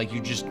funny?" I'm like,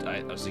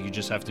 I was like, "You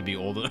just have to be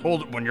older.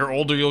 When you're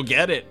older, you'll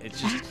get it.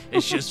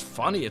 It's just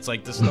funny. It's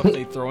like the stuff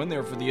they throw in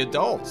there for the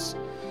adults."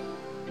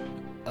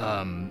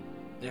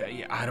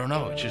 Yeah, I don't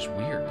know. It's just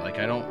weird. Like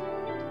I don't,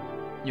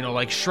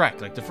 like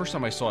Shrek. Like the first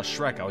time I saw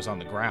Shrek, I was on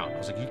the ground. I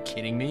was like, "Are you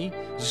kidding me?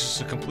 This is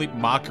just a complete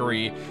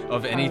mockery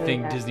of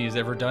anything yeah. Disney has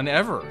ever done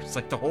ever." It's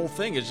like the whole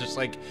thing is just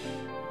like,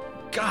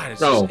 God.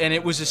 It's No. just, and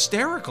it was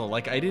hysterical.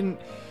 Like I didn't.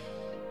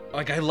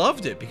 Like I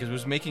loved it because it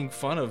was making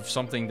fun of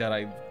something that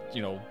I,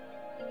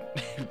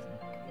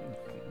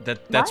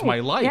 that's my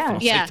Right, life. yeah. And I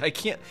was Yeah. like, I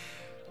can't.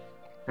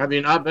 Have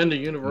you not been to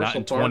Universal Not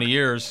in Park? 20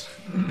 years.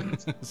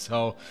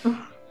 So,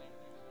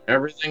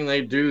 Everything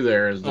they do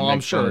there is. I'm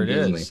sure it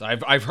is.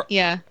 I've heard.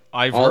 Yeah.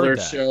 I've All heard their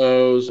that.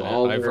 shows,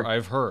 all I've their.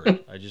 I've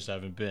heard. I just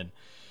haven't been.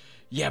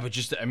 Yeah, but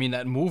just I mean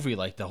that movie,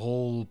 like the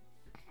whole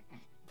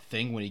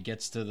thing when he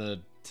gets to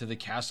the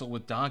castle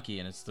with Donkey,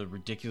 and it's the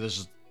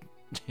ridiculous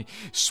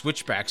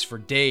switchbacks for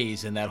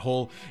days, and that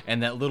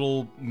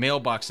little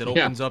mailbox that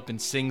Yeah. opens up and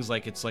sings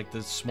like it's like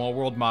the Small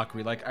World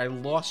mockery. Like I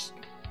lost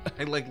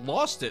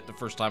it the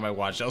first time I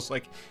watched it. I was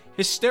like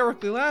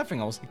hysterically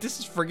laughing. I was like, this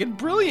is friggin'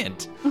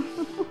 brilliant.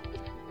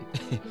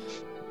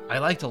 I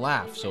like to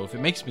laugh, so if it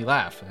makes me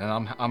laugh,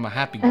 and I'm a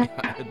happy,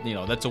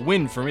 that's a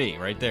win for me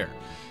right there.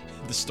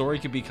 The story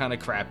could be kind of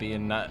crappy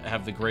and not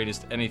have the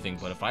greatest anything,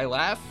 but if I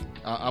laugh,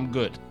 I'm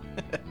good.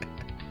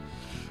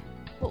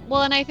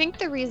 Well, and I think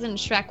the reason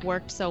Shrek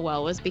worked so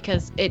well was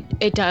because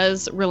it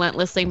does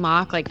relentlessly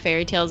mock like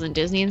fairy tales and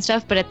Disney and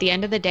stuff, but at the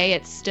end of the day,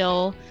 it's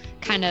still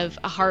kind of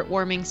a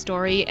heartwarming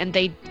story, and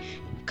they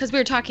because we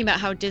were talking about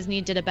how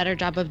Disney did a better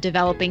job of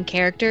developing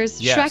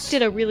characters. Yes. Shrek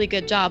did a really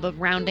good job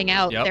of rounding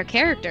out Yep. their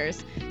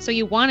characters, so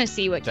you want to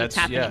see what keeps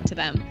happening to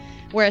them.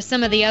 Whereas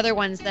some of the other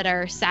ones that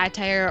are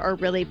satire or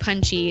really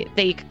punchy,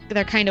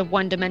 they're kind of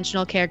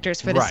one-dimensional characters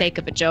for the Right. sake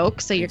of a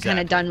joke, so you're kind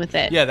Exactly. of done with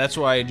it. Yeah, that's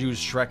why I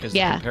used Shrek as the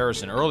Yeah.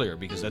 comparison earlier,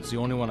 because that's the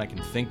only one I can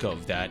think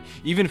of that,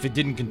 even if it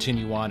didn't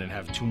continue on and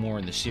have 2 more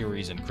in the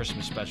series and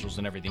Christmas specials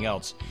and everything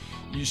else,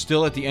 you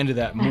still at the end of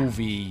that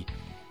movie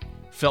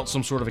felt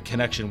some sort of a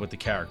connection with the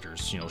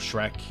characters. You know,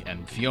 Shrek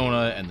and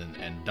Fiona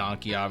and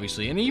Donkey,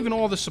 obviously, and even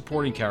all the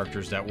supporting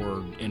characters that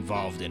were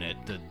involved in it.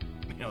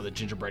 The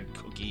gingerbread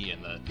cookie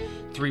and the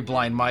 3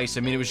 blind mice.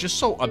 I mean, it was just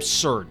so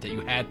absurd that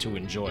you had to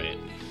enjoy it.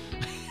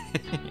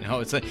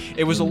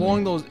 It was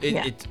along those.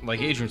 It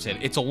like Adrian said,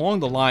 it's along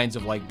the lines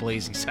of like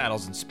Blazing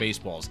Saddles and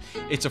Spaceballs.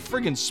 It's a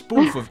friggin'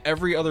 spoof of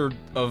every other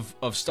of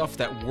stuff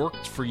that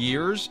worked for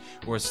years,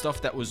 or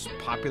stuff that was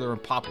popular in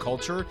pop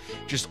culture,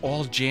 just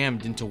all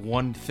jammed into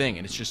one thing,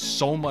 and it's just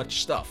so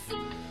much stuff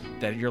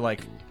that you're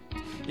like,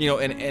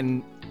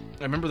 and.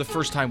 I remember the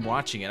first time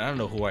watching it. I don't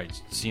know who I'd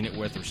seen it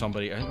with or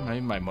somebody.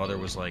 Maybe my mother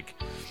was like,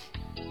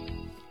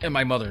 and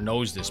my mother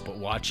knows this, but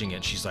watching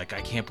it, she's like,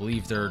 I can't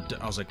believe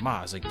I was like, Ma,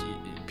 I was like,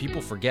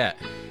 people forget.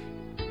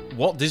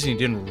 Walt Disney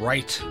didn't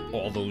write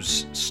all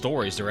those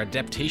stories. They're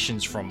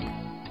adaptations from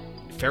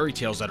fairy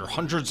tales that are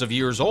hundreds of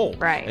years old.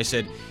 Right. I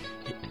said,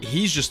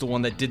 he's just the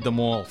one that did them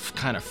all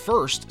kind of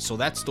first, so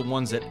that's the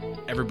ones that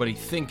everybody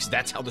thinks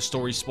that's how the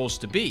story's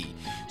supposed to be.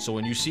 So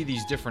when you see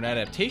these different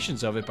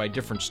adaptations of it by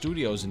different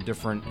studios and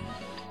different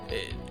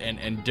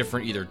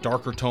different either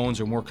darker tones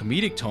or more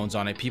comedic tones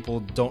on it, people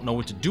don't know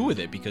what to do with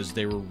it because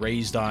they were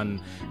raised on,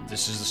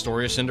 this is the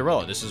story of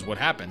Cinderella, this is what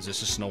happens,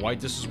 this is Snow White,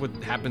 this is what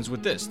happens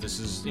with this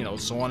is,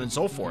 so on and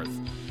so forth.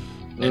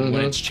 And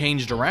when it's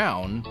changed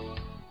around,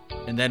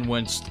 and then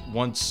once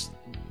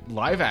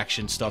live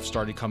action stuff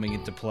started coming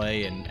into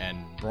play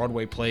and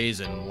Broadway plays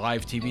and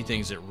live TV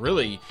things, it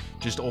really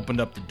just opened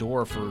up the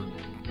door for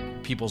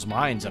people's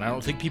minds, and I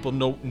don't think people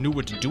knew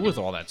what to do with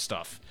all that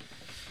stuff.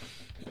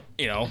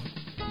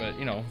 But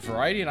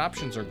variety and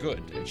options are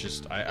good. It's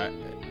just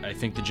I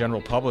think the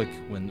general public,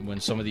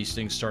 when some of these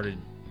things started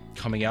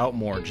coming out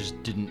more,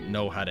 just didn't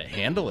know how to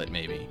handle it,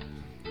 maybe.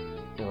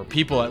 Or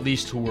people at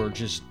least who were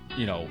just,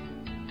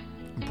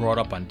 brought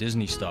up on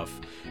Disney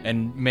stuff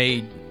and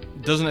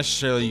doesn't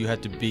necessarily you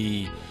have to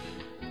be,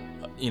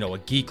 a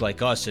geek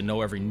like us and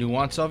know every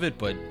nuance of it,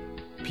 but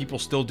people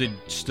still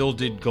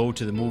did go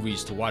to the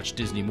movies to watch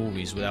Disney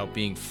movies without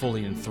being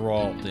fully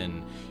enthralled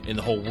in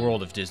the whole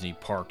world of Disney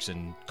parks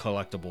and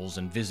collectibles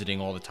and visiting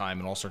all the time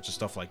and all sorts of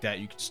stuff like that.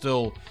 You could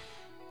still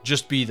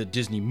just be the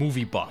Disney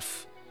movie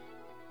buff,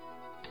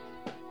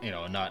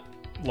 and not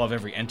love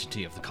every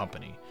entity of the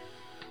company.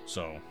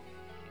 So,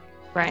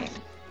 Right.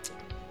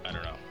 I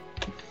don't know.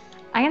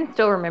 I can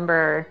still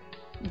remember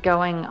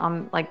going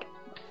on like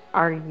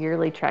our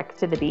yearly treks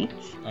to the beach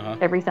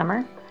every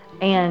summer,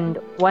 and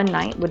one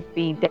night would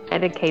be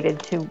dedicated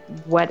to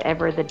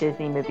whatever the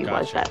Disney movie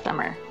was Gotcha. that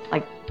summer.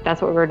 Like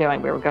that's what we were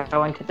doing. We were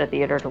going to the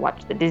theater to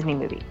watch the Disney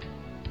movie.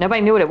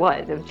 Nobody knew what it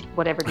was. It was just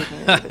whatever Disney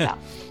movie was out.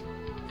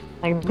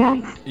 Like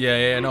that's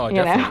No, You know?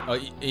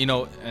 definitely.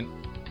 And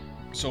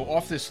so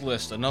off this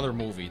list, another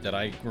movie that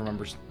I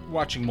remember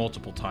watching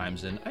multiple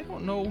times, and I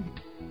don't know,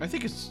 I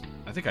think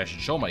I should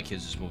show my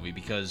kids this movie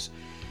because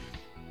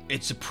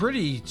it's a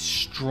pretty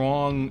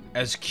strong,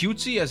 as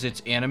cutesy as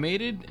it's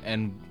animated,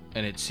 and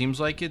it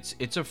seems like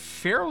it's a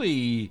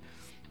fairly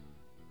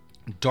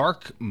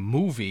dark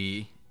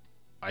movie.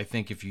 I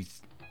think if you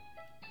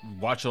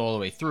watch it all the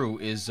way through,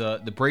 is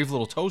The Brave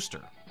Little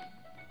Toaster.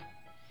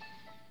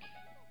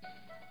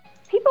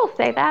 people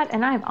say that,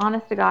 and I've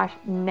honest to gosh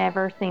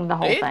never seen the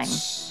whole thing.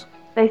 It's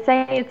They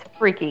say it's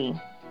freaky,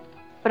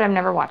 but I've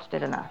never watched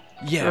it enough.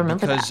 to Yeah,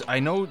 remember because that. I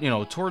know,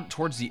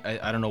 towards the,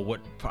 I don't know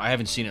what, I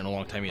haven't seen it in a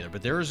long time either,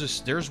 but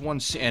there's one,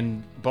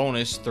 and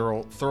bonus,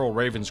 Thurl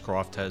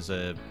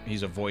Ravenscroft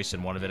he's a voice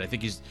in one of it. I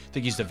think he's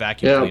the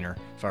vacuum cleaner,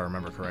 if I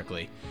remember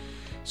correctly.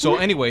 So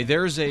anyway,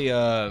 there's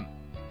a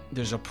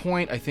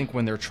point, I think,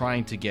 when they're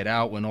trying to get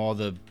out, when all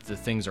the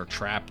things are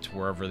trapped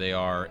wherever they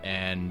are,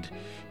 and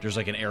there's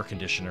like an air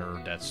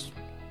conditioner that's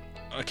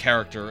a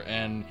character,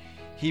 and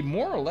he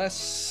more or less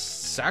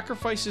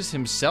sacrifices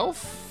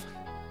himself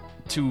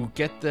to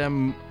get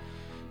them,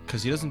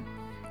 because he doesn't.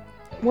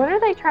 What are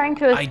they trying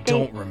to I escape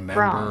don't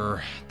remember.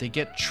 from? They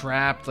get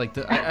trapped. Like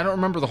I don't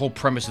remember the whole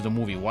premise of the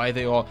movie. Why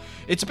they all?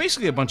 It's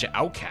basically a bunch of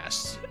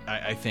outcasts,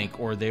 I think,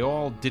 or they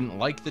all didn't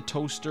like the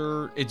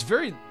toaster. It's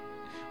very.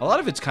 A lot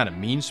of it's kind of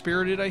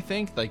mean-spirited, I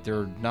think. Like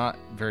they're not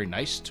very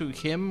nice to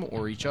him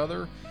or each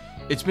other.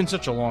 It's been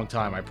such a long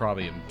time. I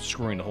probably am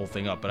screwing the whole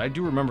thing up, but I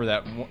do remember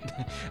that.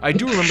 I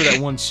do remember that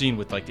one scene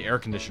with like the air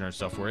conditioner and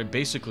stuff, where it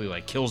basically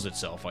like kills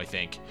itself. I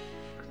think.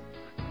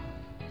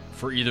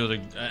 For either the,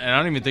 and I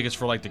don't even think it's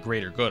for like the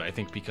greater good. I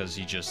think because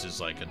he just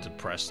is like a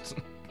depressed,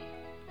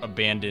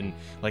 abandoned,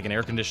 like an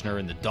air conditioner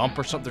in the dump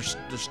or something.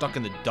 They're stuck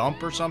in the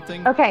dump or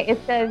something. Okay, it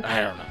says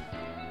I don't know.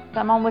 So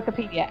I'm on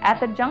Wikipedia. At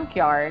the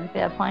junkyard,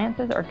 the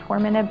appliances are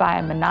tormented by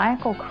a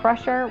maniacal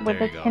crusher with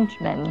There its you go.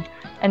 henchmen,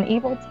 an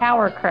evil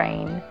tower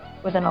crane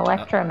with an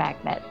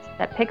electromagnet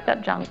that picks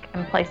up junk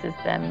and places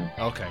them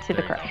Okay. to the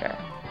there you go. crusher.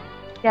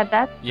 Yeah,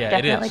 that's Yeah,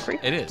 it definitely is.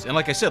 creepy. It is. And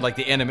like I said, like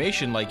the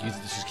animation, like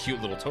this is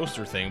cute little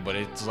toaster thing, but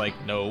it's like,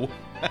 no,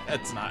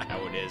 that's not how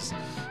it is.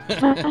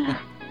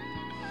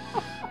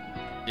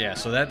 Yeah,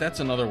 so that's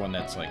another one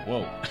that's like,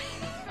 whoa.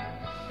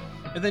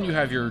 And then you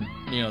have your,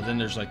 then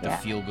there's like the Yeah.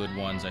 feel-good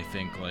ones, I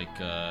think, like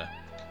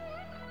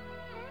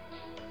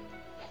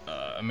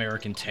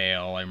American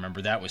Tail. I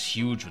remember that was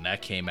huge when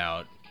that came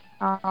out.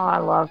 Oh, I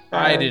love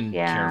that. I didn't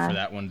yeah. care for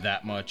that one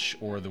that much,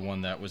 or the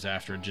one that was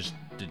after. It just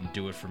didn't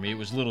do it for me. It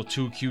was a little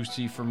too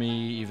cutesy for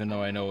me, even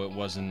though I know it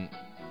wasn't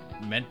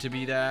meant to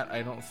be that,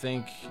 I don't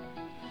think.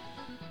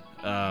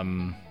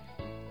 Has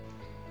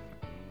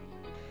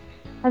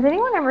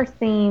anyone ever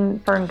seen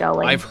Fern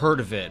Gully? I've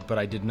heard of it, but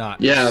I did not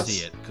Yes.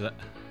 see it. 'Cause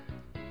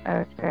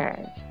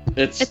Okay.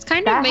 It's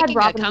kind That of had making a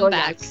Robin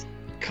comeback. Williams.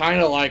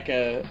 kind of like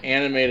a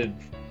animated.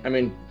 I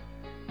mean,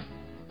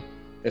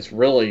 it's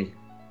really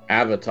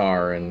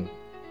Avatar and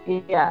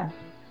Yeah,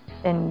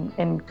 in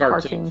Cartoon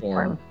cartoon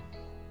form. form.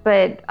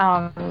 But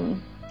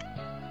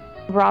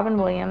Robin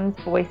Williams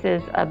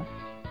voices a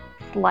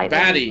slightly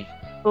Batty.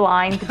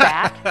 blind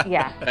bat.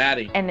 Yeah,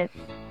 Batty. and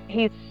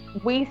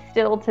we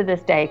still to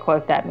this day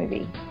quote that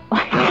movie.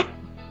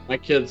 My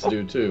kids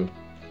do too.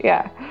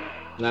 Yeah.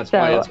 And that's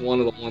why So- it's one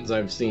of the ones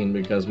I've seen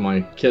because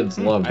my kids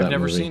love that I've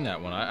never movie. seen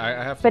that one.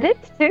 I have. But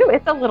it's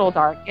it's a little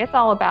dark. It's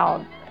all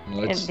about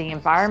Well, it's the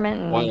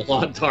environment and quite a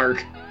lot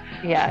dark.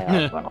 yeah,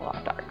 it's a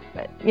lot dark.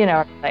 But you know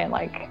what I'm saying,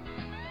 like.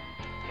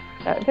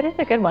 But it's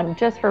a good one,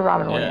 just for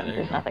Robin Yeah, Williams. there you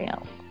There's go. nothing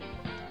else.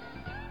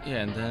 Yeah,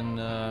 and then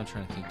I'm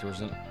trying to think. There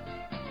was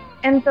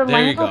And the There you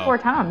Land go. Before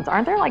Times,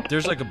 aren't there like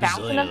there's like a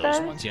 8,000 bazillion of of those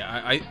those? ones.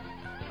 Yeah, I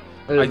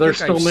They're think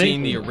still I've making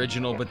seen the them.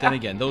 original, but then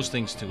again, those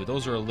things too.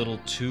 Those are a little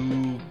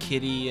too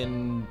kiddie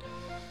and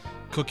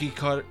cookie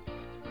cut.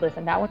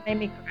 Listen, that one made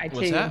me cry too.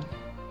 What's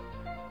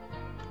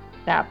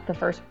that? The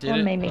first Did one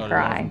it? made me Oh, did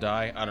one of them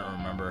cry. die? I don't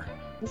remember.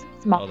 His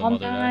the mom mother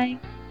died?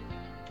 died.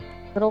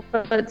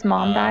 Littlefoot's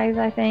mom dies,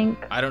 I think.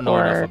 I don't know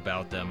or, enough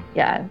about them.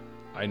 Yeah,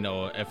 I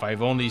know if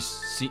I've only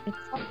seen. it's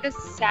like a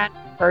sad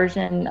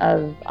version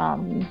of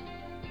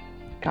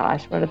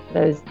gosh, what are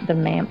those?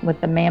 The with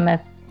the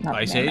mammoth. Not the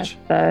Ice mammoth, Age?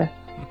 The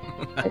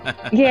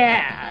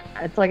yeah,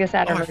 it's like a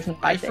sadder Oh, version of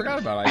I Ice forgot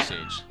Age. about Ice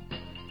Age.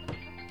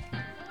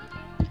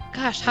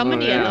 Gosh, how Oh,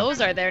 many yeah. of those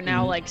are there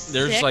now? Like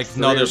There's six? like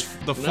no, there's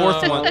the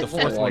fourth No, one. The there's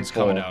fourth like one's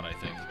coming four. out, I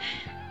think.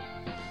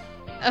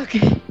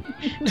 Okay.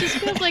 Just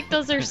feels like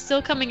those are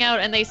still coming out,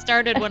 and they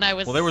started when I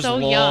was Well, there was so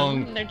young.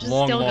 long, And they're just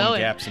long, still long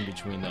going. gaps in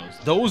between those.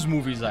 Those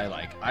movies I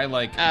like. I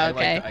like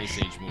okay. the Ice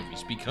Age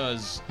movies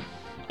because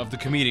of the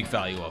comedic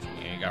value of them.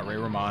 You got Ray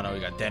Romano, you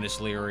got Dennis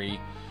Leary.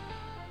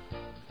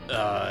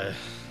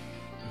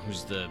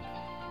 Who's the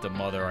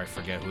mother? I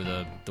forget who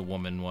the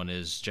woman one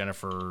is.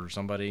 Jennifer or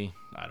somebody.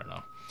 I don't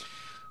know.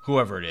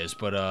 Whoever it is,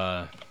 but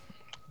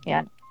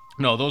Yeah.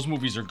 no, those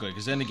movies are good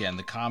because then again,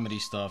 the comedy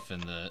stuff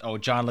and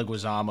John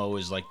Leguizamo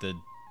is like the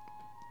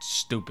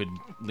stupid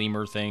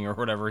lemur thing or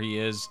whatever he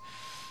is,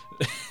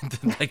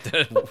 like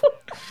the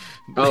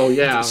Oh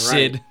yeah, right.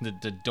 Sid,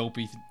 the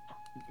dopey,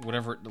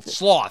 whatever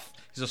sloth.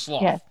 He's a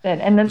sloth. Yes,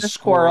 and then the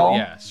squirrel.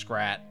 Yeah,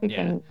 Scrat. who Yeah,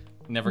 can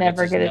never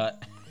never gets his get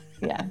nut.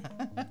 yeah,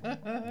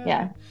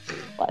 yeah,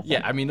 Bless Yeah,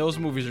 him. I mean those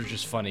movies are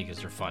just funny because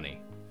they're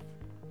funny.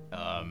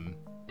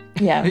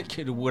 Yeah.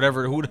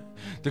 Whatever,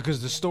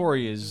 because the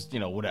story is,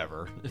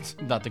 whatever. It's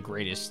not the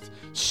greatest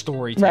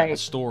story. Right.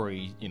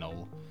 Story,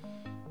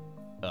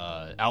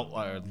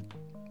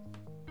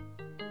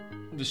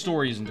 the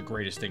story isn't the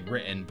greatest thing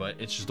written, but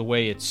it's just the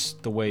way it's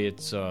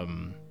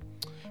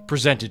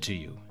presented to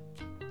you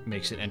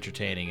makes it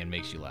entertaining and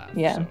makes you laugh.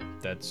 Yeah. So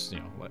that's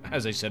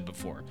as I said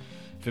before,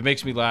 if it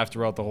makes me laugh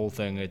throughout the whole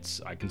thing,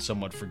 I can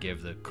somewhat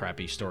forgive the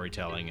crappy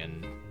storytelling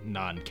and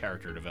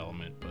non-character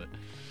development, but.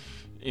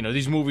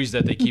 These movies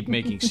that they keep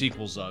making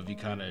sequels of, you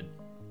kind of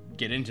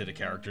get into the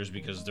characters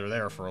because they're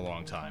there for a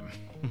long time.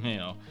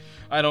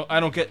 I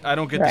don't get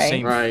the Right.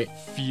 same Right.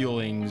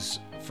 feelings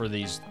for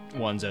these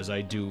ones as I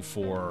do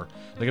for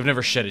I've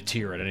never shed a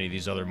tear at any of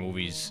these other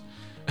movies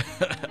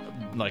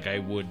like I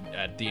would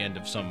at the end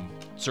of some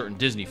certain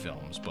Disney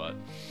films, but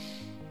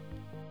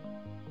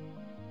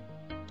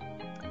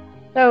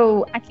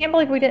So I can't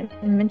believe we didn't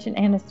mention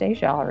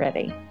Anastasia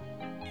already.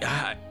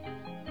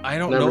 I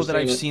don't Never know that seen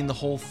I've it. seen the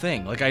whole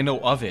thing. Like I know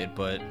of it,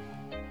 but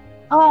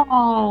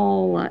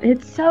Oh,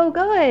 it's so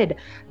good.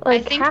 I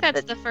Like think half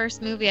that's the- the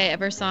first movie I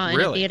ever saw in a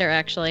Really? theater,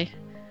 actually.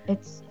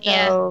 It's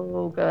Yeah.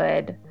 so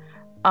good.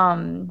 I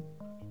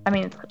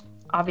mean, it's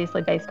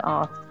obviously based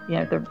off,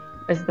 the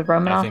I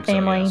Romanov think so,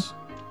 family yes.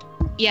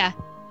 Yeah,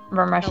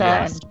 from The Russia,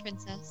 and Lost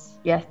Princess.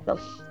 yes, the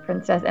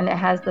princess, and it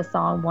has the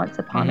song "Once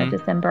Upon a Mhm.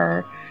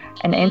 December,"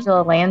 and Mhm.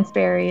 Angela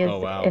Lansbury is Oh,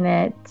 wow. in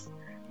it,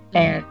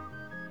 and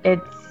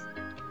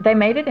they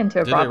made it into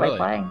a Did they Broadway really?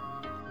 play.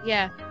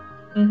 Yeah,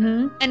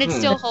 Mm-hmm. and it Hmm.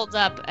 still holds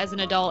up as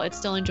an adult. It's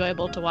still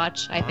enjoyable to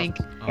watch, I think.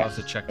 I'll have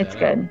to check that It's out.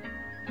 good,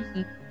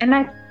 Mhm. and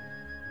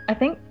I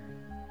think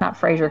not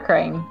Fraser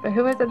Crane, but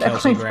who is it that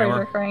Kelsey plays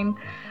Grammer. Fraser Crane?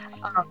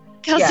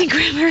 Kelsey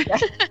Yeah.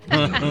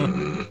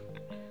 Grammer.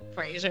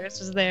 Frasers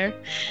was there.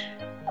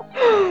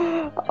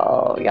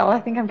 Oh, y'all, I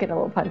think I'm getting a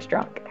little punch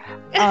drunk.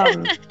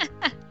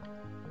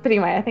 But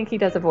anyway, I think he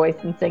does a voice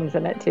and sings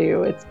in it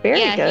too. It's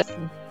very Yeah,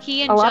 good.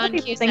 He and A lot of John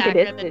people Cusack think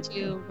it are the is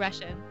two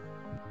Russians.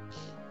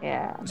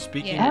 Yeah.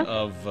 Speaking Yeah.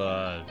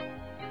 of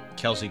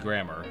Kelsey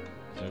Grammer,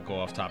 to go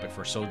off topic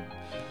first. So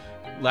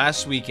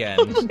last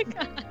weekend,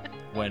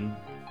 when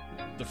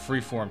the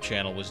Freeform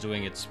channel was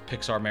doing its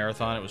Pixar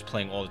marathon, it was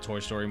playing all the Toy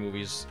Story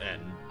movies,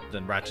 and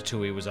then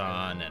Ratatouille was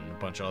on, and a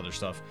bunch of other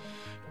stuff.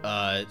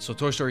 So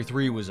Toy Story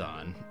 3 was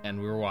on, and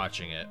we were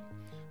watching it.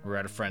 We were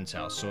at a friend's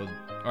house.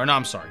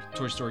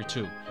 Toy Story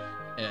 2.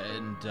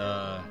 And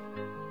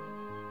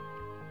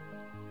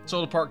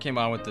so the part came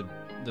on with the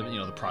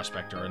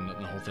prospector and the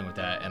whole thing with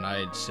that, and I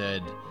had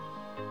said,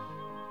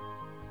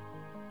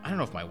 I don't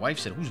know if my wife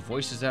said, whose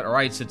voice is that? Or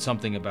I had said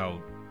something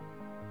about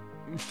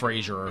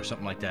Frasier or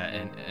something like that,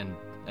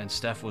 and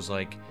Steph was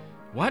like,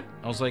 what?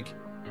 I was like,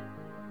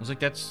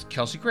 that's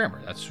Kelsey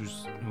Grammer. That's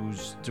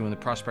who's doing the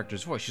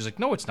prospector's voice. She's like,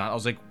 no, it's not. I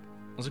was like,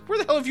 where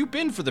the hell have you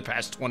been for the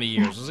past 20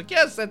 years? I was like,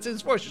 yes, that's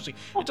his voice. She's like,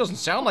 it doesn't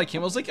sound like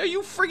him. I was like, are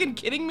you friggin'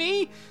 kidding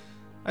me?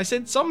 I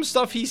said, some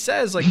stuff he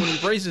says, like when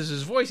he raises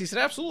his voice, he said,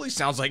 absolutely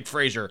sounds like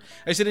Frasier.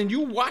 I said, and you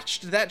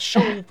watched that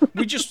show.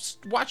 We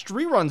just watched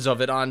reruns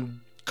of it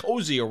on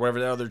Cozy or whatever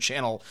the other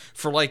channel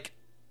for like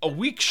a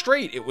week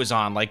straight. It was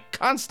on, like,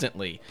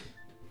 constantly.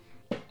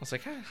 I was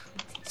like, ah.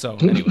 So,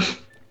 anyway.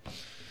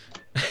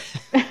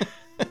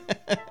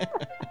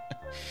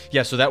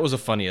 Yeah, so that was a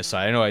funny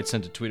aside. I know I'd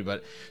sent a tweet about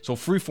it. So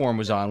Freeform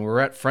was on. We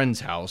were at friend's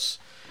house,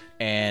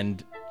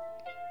 and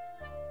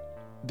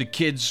the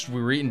kids,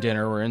 we were eating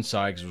dinner. We were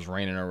inside because it was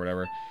raining or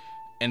whatever.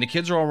 And the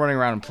kids are all running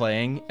around and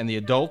playing, and the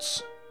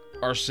adults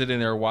are sitting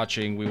there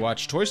watching. We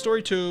watched Toy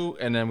Story 2,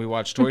 and then we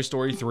watched Toy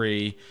Story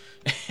 3,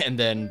 and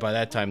then by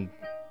that time,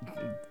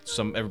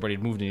 everybody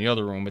had moved in the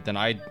other room, but then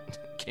I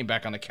came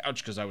back on the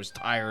couch because I was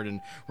tired,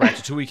 and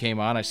Ratatouille came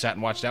on. I sat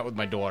and watched that with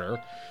my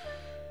daughter.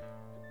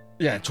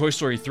 Yeah, Toy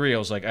Story 3, I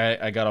was like,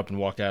 I got up and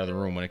walked out of the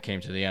room when it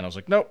came to the end. I was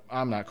like, nope,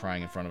 I'm not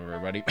crying in front of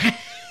everybody.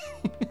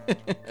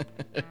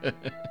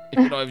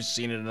 Even though I've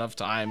seen it enough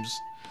times.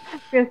 I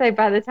was going to say,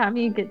 by the time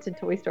you get to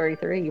Toy Story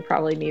 3, you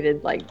probably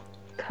needed like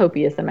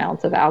copious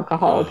amounts of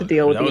alcohol to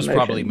deal with that the was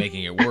emotions. probably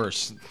making it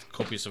worse.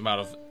 Copious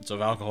amount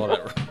of alcohol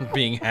that were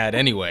being had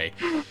anyway.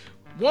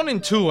 1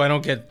 and 2 I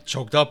don't get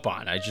choked up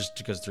on.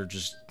 Because they're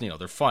just,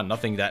 they're fun.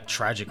 Nothing that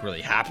tragic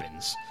really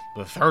happens.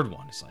 The third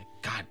one is like,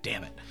 God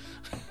damn it.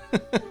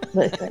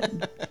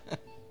 Listen.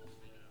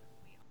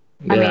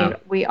 Yeah. I mean,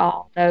 we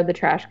all know the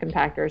trash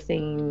compactor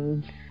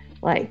scene,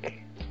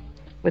 like,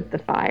 with the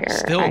fire.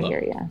 Still, I though,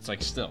 hear you. it's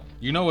like still.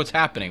 You know what's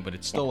happening, but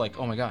it's still like,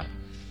 oh my God.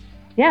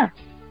 Yeah.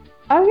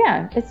 Oh,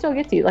 yeah. It still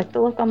gets you, like,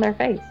 the look on their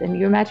face. And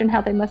you imagine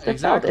how they must have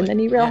felt. Exactly. And then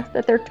you realize Yeah.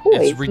 that they're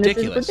toys. It's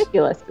ridiculous. And this is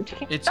ridiculous. But you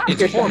can't It's stop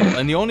it's yourself. horrible.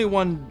 And the only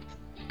one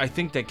I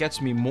think that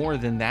gets me more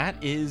than that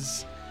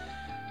is,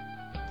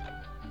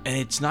 and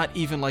it's not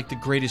even like the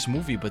greatest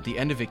movie, but the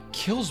end of it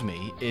kills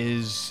me,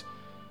 is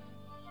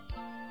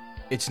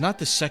it's not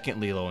the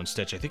second Lilo and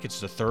Stitch. I think it's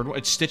the third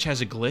one. Stitch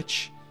has a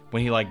glitch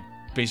when he like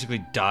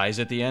basically dies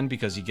at the end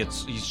because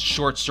he's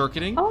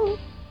short-circuiting. Oh.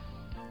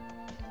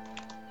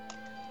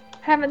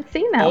 Haven't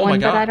seen that Oh my one,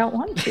 but God. I don't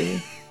want to.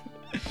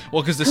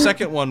 Well, because the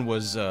second one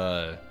was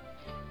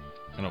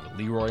I don't know,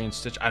 Leroy and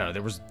Stitch. I don't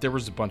know. There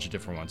was a bunch of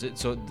different ones.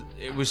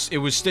 It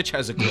was Stitch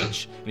has a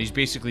glitch and he's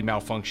basically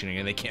malfunctioning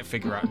and they can't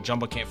figure out.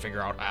 Jumbo can't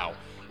figure out how.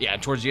 Yeah,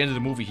 and towards the end of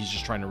the movie, he's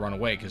just trying to run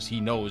away because he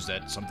knows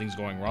that something's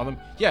going wrong with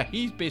him. Yeah,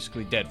 he's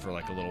basically dead for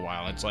like a little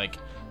while. And it's like,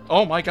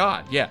 oh my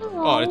God, yeah.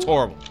 Oh, it's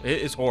horrible.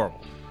 It's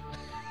horrible.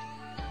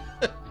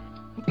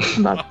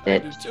 About I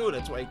it. do too.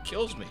 That's why it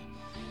kills me.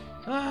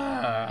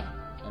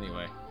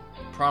 Anyway,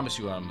 I promise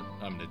you, I'm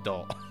an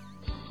adult.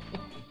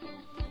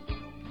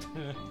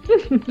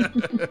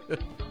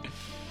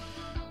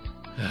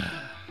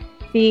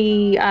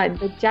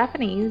 The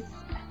Japanese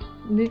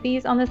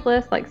movies on this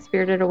list, like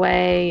Spirited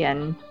Away,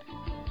 and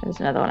there's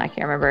another one I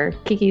can't remember,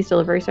 Kiki's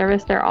Delivery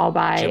Service, they're all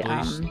by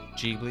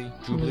Ghibli?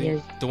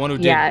 The one who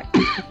did... yeah,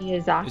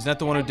 Miyazaki. Isn't that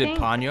the one who I did think.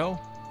 Ponyo?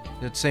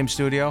 That same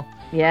studio?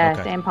 Yes,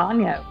 Okay. and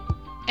Ponyo.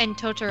 And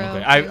Totoro.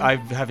 Okay. I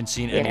haven't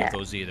seen any Yeah. of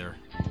those either.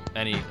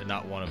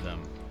 Not one of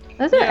them.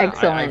 Those are Yeah,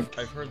 excellent.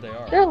 I've heard they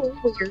are. They're a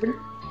little weird,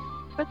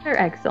 but they're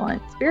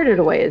excellent. Spirited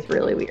Away is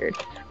really weird.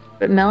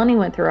 But Melanie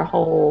went through a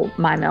whole,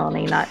 my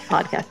Melanie, not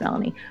podcast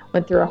Melanie,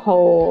 went through a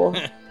whole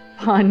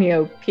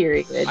Ponyo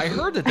period. I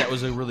heard that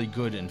was a really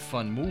good and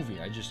fun movie.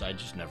 I just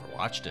never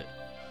watched it.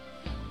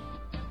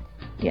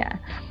 Yeah.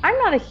 I'm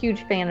not a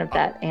huge fan of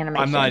that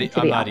animation, I'm not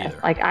to be honest. either.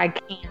 Like, I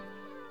can't.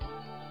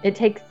 It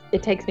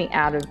takes me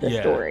out of the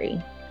Yeah. story.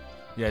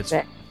 Yeah, it's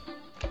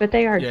But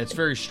they are. Yeah, it's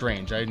very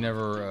strange. I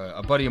never.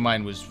 A buddy of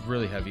mine was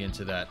really heavy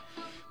into that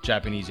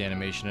Japanese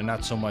animation, and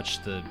not so much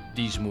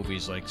these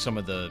movies, like some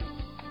of the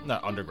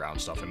not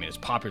underground stuff. I mean, it's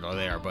popular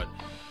there, but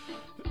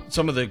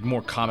some of the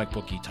more comic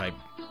booky type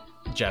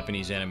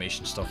Japanese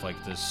animation stuff like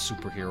the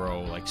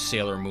superhero, like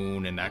Sailor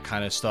Moon and that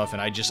kind of stuff,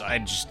 and I just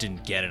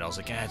didn't get it. I was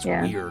like, it's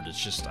Yeah. weird.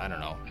 It's just, I don't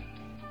know.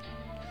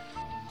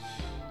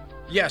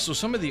 Yeah, so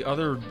some of the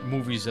other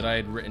movies that I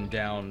had written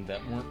down that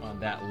weren't on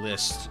that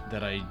list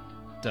that I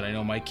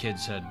know my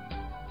kids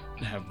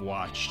have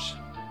watched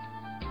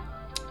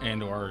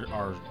and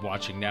are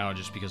watching now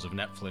just because of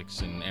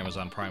Netflix and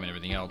Amazon Prime and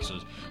everything else. So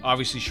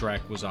obviously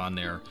Shrek was on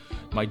there.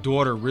 My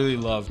daughter really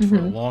loved for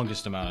the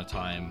longest amount of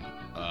time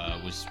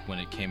was when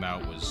it came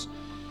out was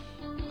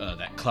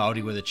that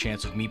Cloudy with a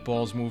Chance of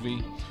Meatballs movie,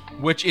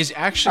 which is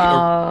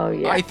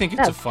actually I think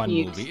it's a fun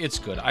cute. movie. It's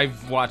good.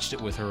 I've watched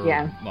it with her.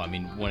 Yeah. Well, I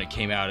mean, when it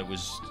came out, it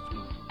was,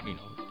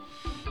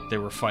 they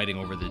were fighting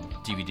over the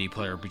DVD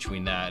player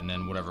between that and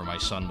then whatever my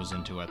son was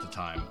into at the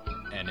time.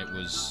 And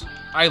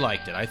I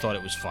liked it. I thought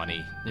it was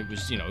funny. It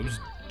was, it was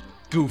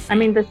goofy. I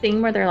mean, the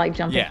scene where they're like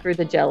jumping Yeah. through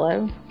the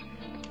Jello.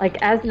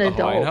 Like as an I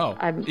adult, know.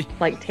 I'm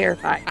like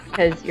terrified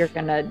because you're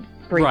gonna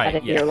breathe Right,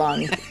 that into yeah. your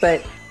lungs.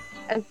 But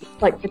as,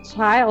 like the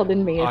child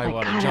in me is I like,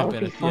 wanna God, that jump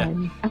would in be it, yeah.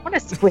 fun. I want to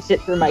squish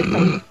it through my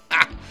face.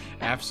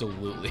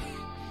 Absolutely.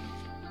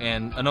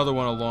 And another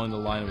one along the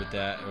line with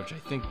that, which I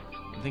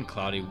think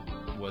Cloudy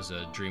was a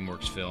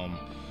DreamWorks film.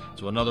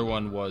 So another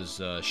one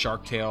was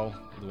Shark Tale,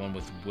 the one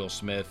with Will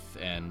Smith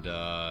and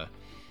I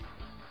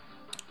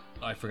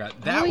forgot.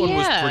 That one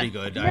was yeah. pretty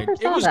good. I never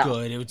It saw was that.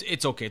 good.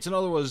 It's okay. It's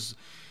another was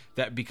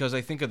that because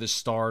I think of the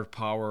star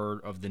power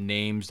of the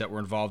names that were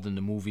involved in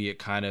the movie, it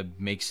kind of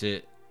makes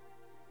it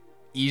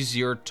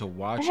easier to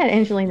watch. It had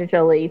Angelina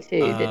Jolie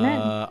too, didn't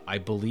it? I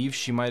believe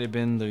she might have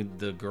been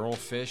the girl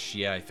fish.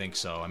 Yeah, I think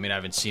so. I mean, I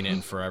haven't seen it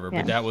in forever,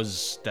 Yeah. but that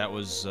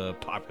was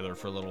popular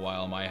for a little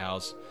while in my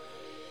house.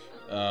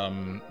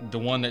 The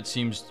one that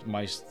seems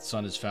my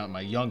son has found,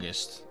 my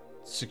youngest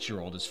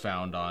 6-year-old has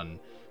found on,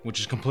 which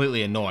is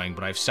completely annoying,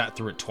 but I've sat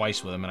through it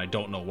twice with him and I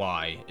don't know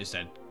why, is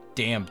that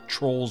damn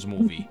Trolls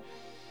movie.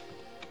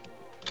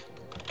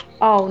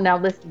 Oh, now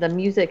listen, the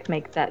music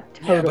makes that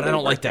totally. Yeah, but I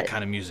don't like worth that it.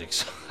 kind of music.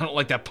 I don't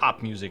like that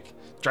pop music.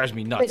 It drives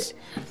me nuts.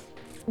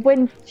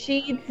 When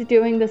she's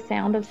doing the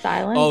sound of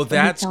silence, Oh, when he's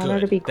that's telling her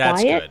good. to be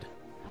That's quiet. good.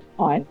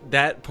 On.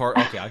 That part,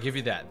 okay, I'll give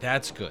you that.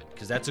 That's good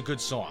because that's a good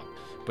song.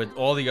 But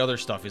all the other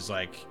stuff is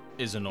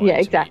annoying. Yeah, to me.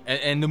 exactly.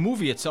 And the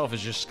movie itself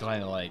is just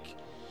kind of like,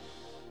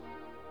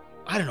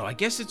 I don't know. I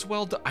guess it's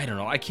well done. I don't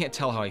know. I can't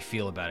tell how I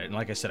feel about it. And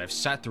like I said, I've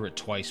sat through it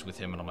twice with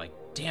him, and I'm like,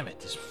 damn it,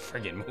 this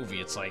friggin' movie.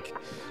 It's like,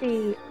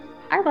 See,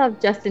 I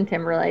love Justin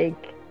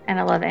Timberlake and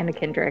I love Anna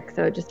Kendrick,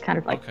 so it just kind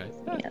of like Okay.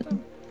 pulls me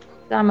in.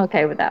 So I'm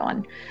okay with that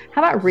one.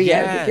 How about Rio?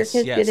 Did your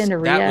kids get into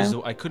Rio? That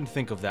was. I couldn't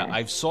think of that. Okay.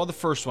 I saw the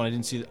first one. I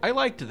didn't see. I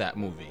liked that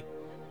movie.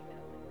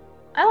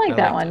 I like I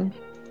that liked one.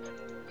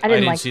 I I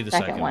didn't didn't like see the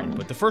second one,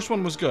 but the first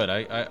one was good.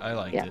 I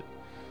liked Yeah. it.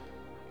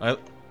 I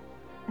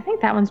I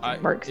think that one's I-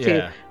 DreamWorks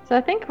yeah. too. So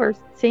I think we're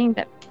seeing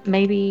that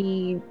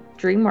maybe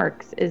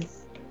DreamWorks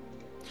is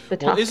the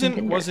top Well,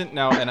 contender. wasn't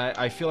now, and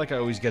I feel like I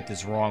always get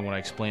this wrong when I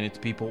explain it to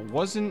people.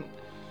 Wasn't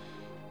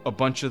a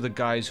bunch of the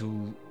guys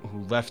who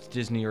left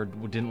Disney or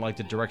didn't like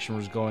the direction it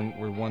was going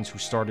were ones who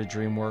started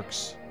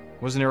DreamWorks?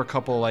 Wasn't there a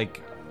couple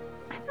like?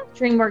 I thought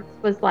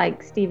DreamWorks was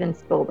like Steven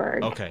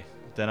Spielberg. Okay,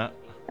 then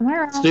Am I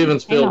wrong? Steven Hang on.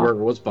 Spielberg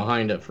was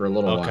behind it for a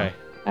little okay,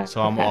 while.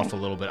 so I'm Okay. off a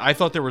little bit. I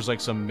thought there was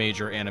like some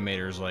major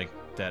animators like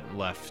that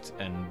left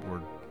and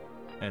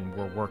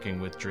were working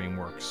with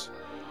DreamWorks.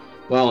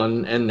 Well,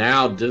 and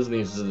now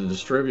Disney's the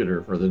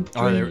distributor for the.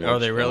 Are they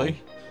DreamWorks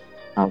really?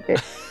 Oh, good.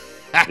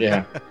 film.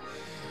 Yeah.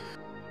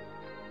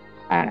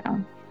 I don't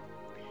know.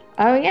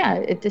 Oh yeah,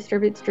 it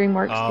distributes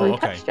DreamWorks Oh, through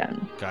okay.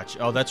 Touchstone. Gotcha.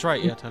 Oh, that's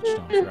right. Yeah,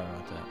 Touchstone. I forgot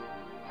about that.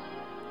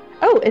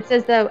 Oh, it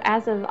says though,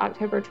 as of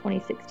October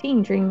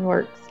 2016,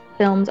 DreamWorks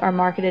films are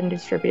marketed and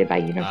distributed by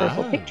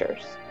Universal Ah.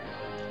 Pictures.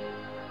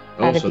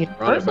 Oh, Out of so they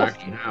brought it Universal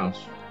back in house.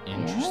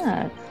 Interesting.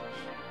 Yes.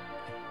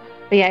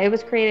 But yeah, it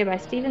was created by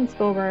Steven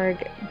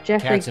Spielberg,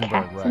 Jeffrey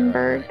Katzenberg,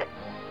 Katzenberg, right.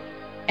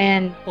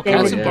 and Well,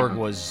 David. Katzenberg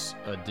was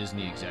a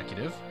Disney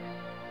executive.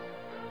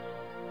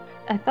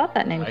 I thought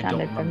that name I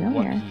sounded don't remember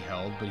familiar. what he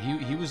held, but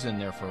he was in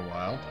there for a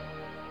while.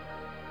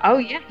 Oh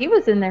yeah, he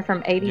was in there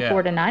from '84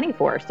 Yeah. to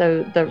 '94.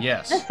 So the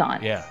Yes.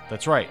 Renaissance. Yeah,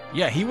 that's right.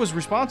 Yeah, he was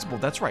responsible.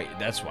 That's right.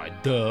 That's why.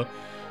 Duh.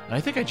 And I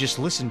think I just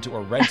listened to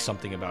or read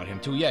something about him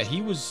too. Yeah,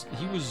 he was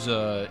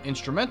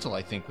instrumental,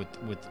 I think, with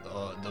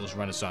those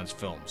Renaissance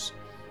films.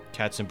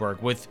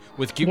 Katzenberg with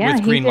Yeah,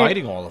 he green did,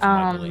 lighting all of them,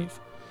 I um, believe.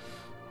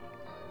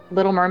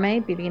 Little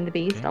Mermaid, Beauty and the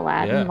Beast, Okay,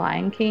 Aladdin, yeah.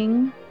 Lion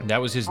King.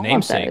 That was his all of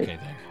namesake, those. I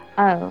think.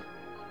 Oh.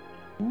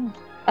 Yeah.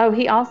 Oh,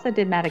 he also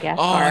did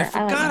Madagascar. Oh, I like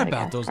forgot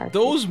about those. Madagascar,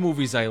 too. Those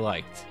movies I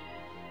liked.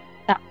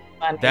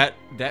 Funny.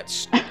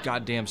 That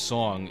goddamn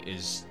song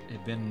is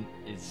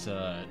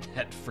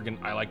that friggin'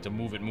 I like to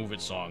move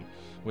it song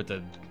with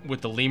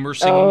the lemur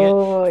singing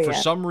Oh, it. For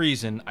yeah. some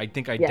reason, I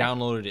think I Yeah.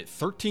 downloaded it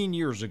 13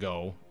 years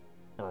ago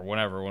or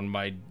whenever when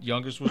my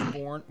youngest was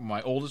born,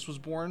 my oldest was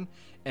born,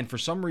 and for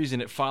some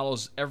reason it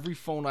follows every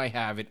phone I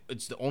have.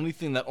 It's the only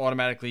thing that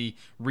automatically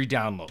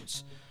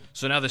re-downloads.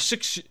 So now the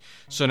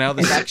 6-year-old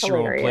That's plays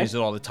hilarious. it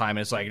all the time. And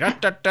it's like da,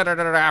 da, da, da,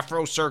 da, da,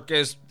 Afro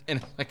Circus,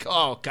 and like,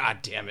 oh god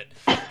damn it.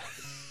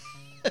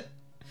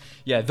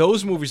 Yeah,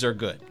 those movies are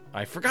good.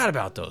 I forgot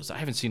about those. I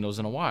haven't seen those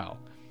in a while.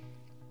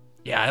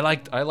 Yeah, I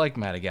like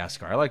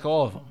Madagascar. I like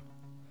all of them.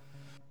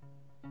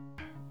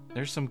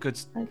 There's some good.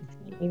 Let's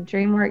see.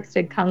 DreamWorks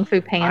did Kung Fu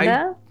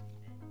Panda,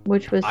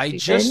 which was I stupid.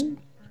 just-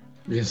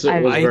 Yes, it I-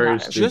 was I very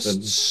just stupid.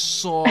 Just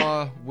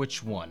saw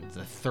which one?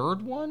 The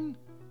third one?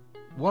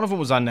 One of them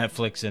was on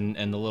Netflix,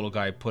 and the little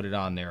guy put it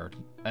on there.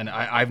 And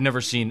I've never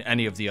seen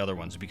any of the other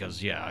ones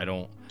because, yeah, I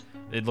don't.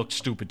 It looked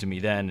stupid to me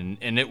then,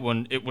 and it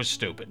was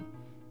stupid.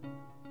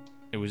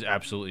 It was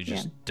absolutely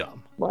just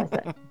dumb. Was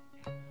it?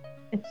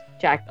 It's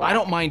Jack Black. I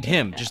don't mind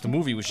him, just the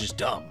movie was just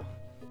dumb.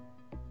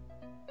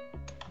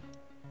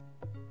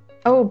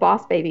 Oh,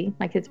 Boss Baby.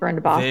 My kids were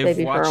into Boss They've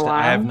Baby watched for a it. while.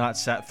 I have not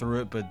sat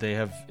through it, but they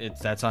have.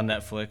 That's on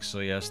Netflix, so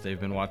yes, they've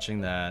been watching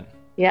that.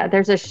 Yeah,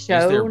 there's a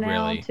show there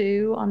now really?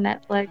 too on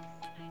Netflix.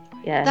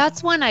 Yeah.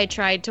 That's one I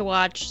tried to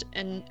watch,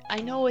 and I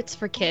know it's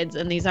for kids,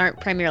 and these aren't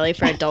primarily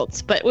for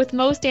adults. But with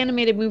most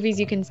animated movies,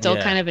 you can still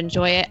Yeah. kind of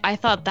enjoy it. I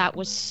thought that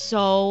was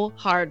so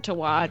hard to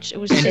watch. It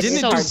was And just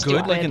didn't so it do stupid.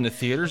 good, like in the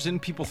theaters?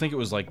 Didn't people think it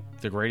was like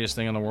the greatest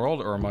thing in the world,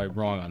 or am I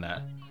wrong on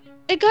that?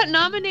 It got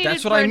nominated.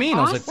 That's what for I an mean.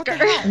 I was like, what the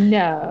Oscar. hell?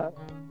 No.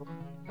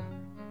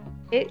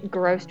 It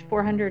grossed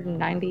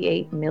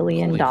 $498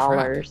 million.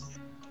 Holy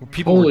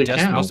People Holy were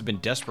cow. must have been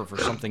desperate for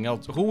something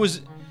else. Who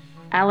was?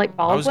 Alec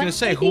Baldwin. I was gonna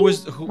say maybe? who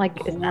was Is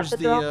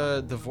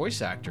that the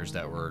voice actors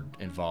that were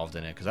involved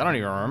in it? Because I don't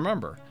even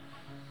remember.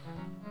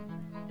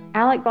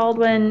 Alec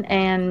Baldwin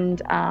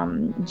and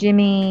not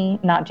Jimmy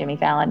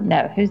Fallon.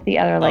 No, who's the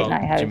other late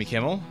night host? Jimmy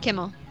Kimmel.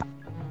 Kimmel.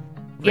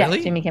 Really?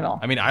 Yeah, Jimmy Kimmel.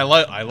 I mean, I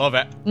love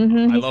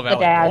Mm-hmm, I he's love the Alec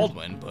dad.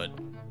 Baldwin, but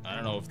I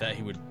don't know if that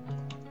he would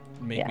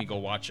make Yeah. me go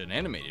watch an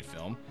animated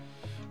film.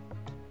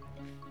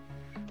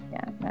 Yeah,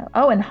 no.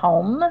 Oh, and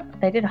Home.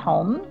 They did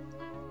Home.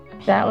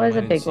 That was I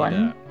a didn't big see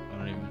one. that. I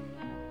don't even.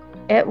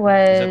 It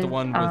was that the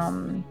one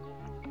with-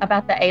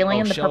 about the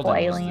alien, the Sheldon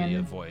purple was alien.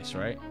 the voice,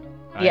 right?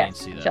 I Yes, didn't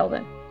see that.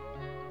 Sheldon.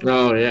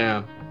 Oh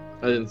yeah,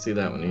 I didn't see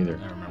that one either.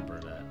 I remember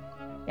that.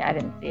 Yeah, I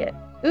didn't see it.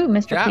 Ooh,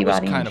 Mr. That was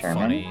Peabody kind and of Sherman.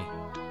 funny.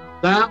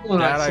 That one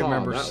That I I saw.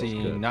 remember that was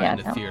seeing, good. not Yeah, in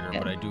the that was theater, good.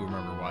 but I do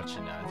remember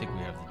watching that. I think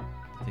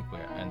we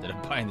ended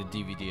up buying the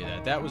DVD of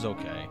that. That was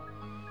okay.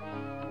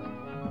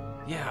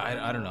 Yeah,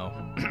 I don't know.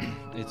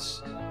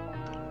 It's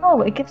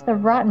Oh, it gives the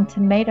Rotten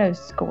Tomatoes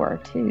score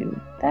too.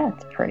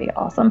 That's pretty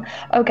awesome.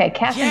 Okay,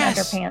 Captain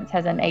Yes! Underpants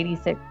has an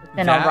 86%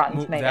 on Rotten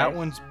Tomatoes. that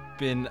one's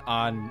been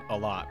on a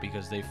lot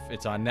because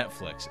it's on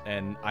Netflix,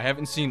 and I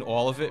haven't seen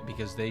all of it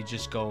because they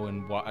just go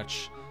and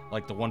watch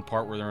like the one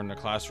part where they're in the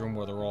classroom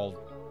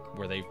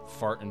where they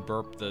fart and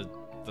burp the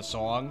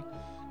song.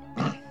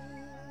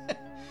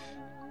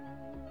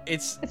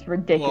 It's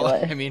ridiculous.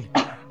 Well, I mean,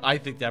 I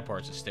think that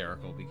part's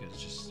hysterical because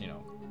just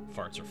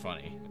farts are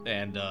funny,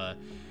 and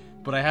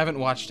but I haven't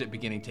watched it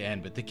beginning to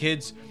end. But the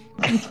kids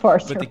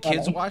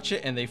kids watch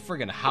it and they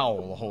friggin'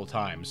 howl the whole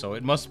time, so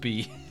it must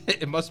be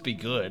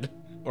good,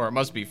 or it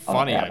must be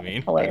funny. yeah, I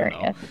mean, hilarious.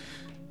 I don't know.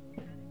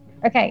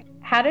 Okay,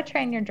 How to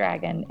Train Your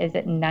Dragon is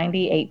at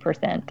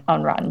 98%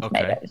 on Rotten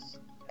Okay. Tomatoes.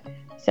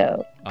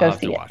 So I'll go have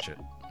see to it. watch it.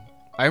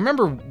 I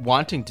remember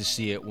wanting to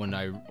see it when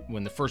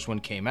the first one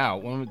came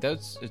out.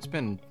 It's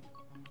been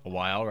a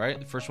while, right?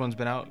 The first one's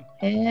been out.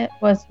 It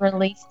was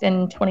released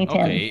in 2010.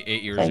 Okay,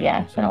 8 years So, ago.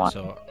 yeah, it's been a while.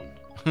 So,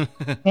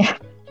 Yeah.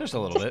 just a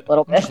little Just bit. a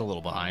little bit. Just a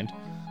little behind.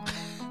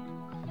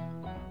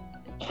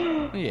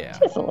 Yeah.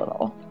 Just a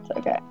little. It's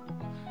okay.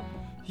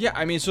 Yeah,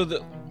 I mean, so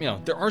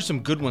there are some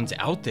good ones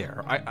out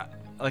there. I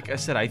like I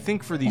said, I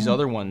think for these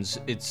other ones,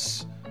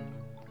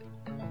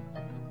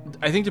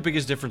 I think the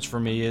biggest difference for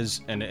me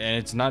is, and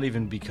it's not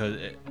even because,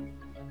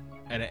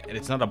 and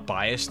it's not a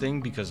bias thing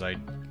because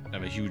I'm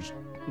a huge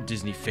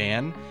Disney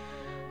fan.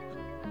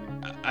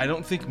 I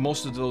don't think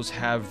most of those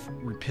have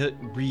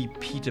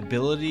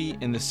repeatability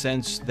in the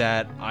sense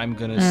that I'm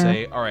gonna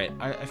say, all right,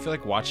 I feel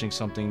like watching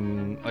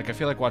something, like I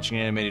feel like watching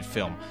an animated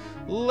film.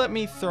 Let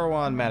me throw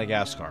on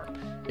Madagascar.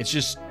 It's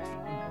just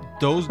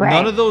those. Right.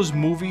 None of those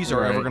movies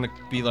are ever Right.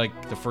 gonna be like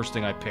the first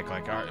thing I pick.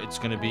 Like it's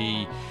gonna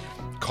be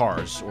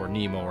Cars or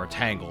Nemo or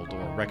Tangled or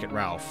Wreck-It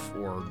Ralph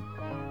or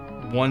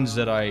ones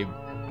that I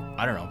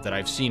don't know, that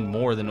I've seen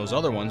more than those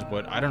other ones.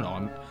 But I don't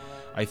know.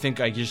 I think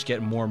I just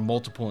get more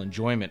multiple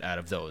enjoyment out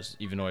of those,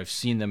 even though I've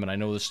seen them and I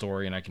know the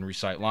story and I can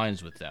recite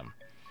lines with them.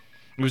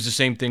 It was the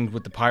same thing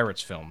with the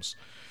Pirates films.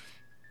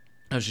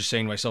 I was just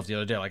saying to myself the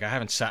other day, like I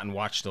haven't sat and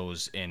watched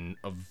those in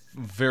a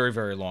very,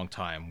 very long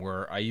time,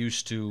 where I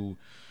used to,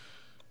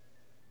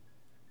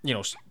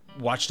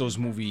 watch those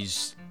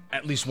movies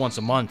at least once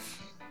a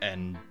month.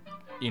 And,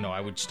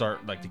 I would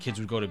start, like the kids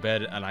would go to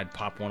bed and I'd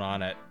pop one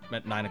on at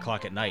 9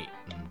 o'clock at night.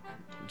 And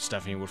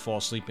Stephanie would fall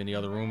asleep in the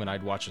other room and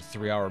I'd watch a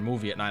 3-hour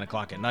movie at 9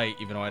 o'clock at night,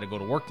 even though I had to go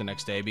to work the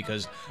next day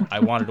because I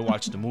wanted to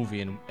watch the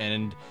movie.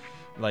 And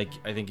like,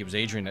 I think it was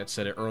Adrian that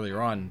said it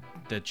earlier on,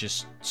 that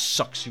just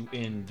sucks you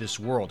in this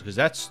world. Because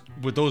that's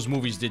what those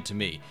movies did to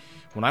me.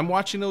 When I'm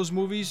watching those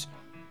movies,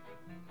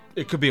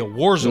 it could be a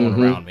war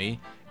zone around me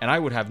and I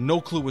would have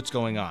no clue what's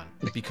going on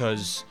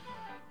because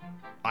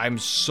I'm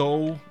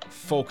so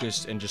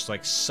focused and just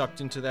like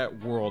sucked into that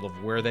world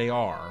of where they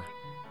are.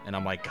 And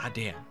I'm like, God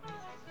damn.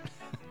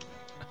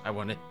 I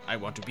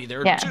want to be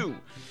there Yeah. too.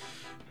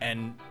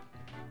 And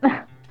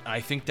I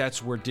think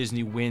that's where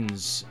Disney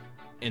wins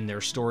in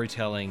their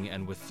storytelling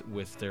and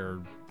with their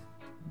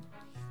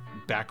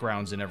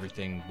backgrounds and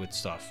everything with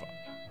stuff.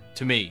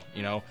 To me,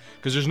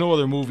 because there's no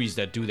other movies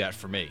that do that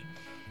for me.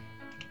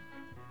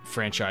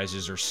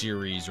 Franchises or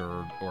series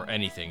or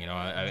anything,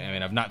 I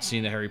mean, I've not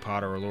seen the Harry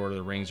Potter or Lord of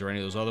the Rings or any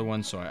of those other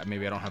ones, so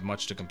maybe I don't have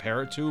much to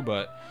compare it to,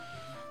 but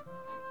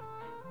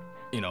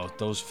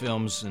those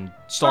films and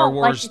Star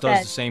Well, like Wars you does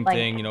said, the same like-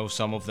 thing,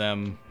 some of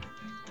them,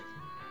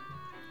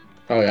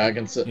 Oh yeah, I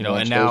can sit. And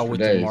watch and now those for with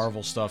days. the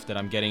Marvel stuff that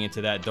I'm getting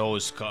into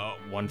those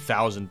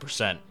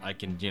 1000%, I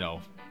can,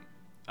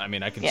 I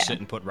mean, I can Yeah. sit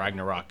and put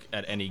Ragnarok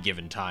at any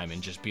given time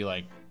and just be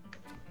like,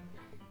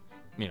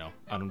 I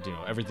don't,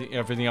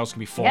 everything else can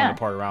be falling Yeah.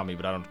 apart around me,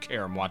 but I don't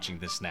care. I'm watching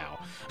this now.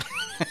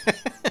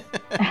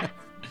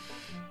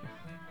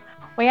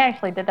 We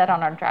actually did that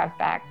on our drive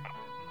back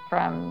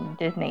from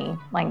Disney,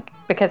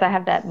 because I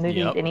have that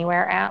Movies Yep.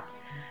 Anywhere app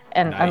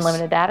and Nice.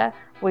 unlimited data.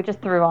 We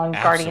just threw on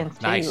Guardians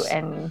 2, Nice.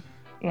 and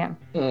yeah,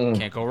 Mm.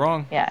 Can't go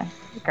wrong.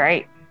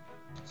 great.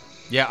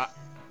 Yeah,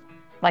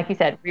 Like you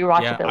said, yeah.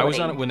 rewatchability. I was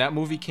on it when that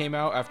movie came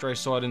out. After I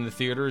saw it in the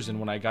theaters, and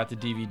when I got the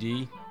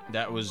DVD,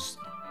 that was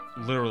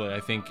literally, I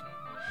think,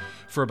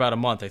 for about a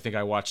month. I think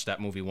I watched that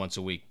movie once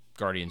a week,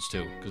 Guardians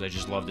 2, because I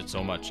just loved it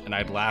so much, and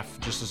I'd laugh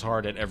just as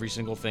hard at every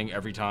single thing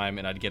every time,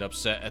 and I'd get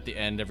upset at the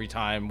end every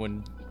time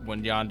when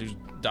Yondu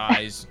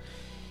dies,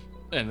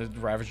 and the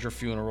Ravager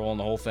funeral and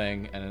the whole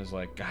thing, and it was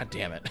like, God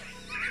damn it.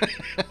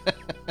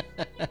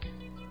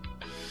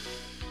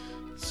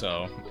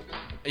 So,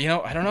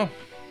 I don't know.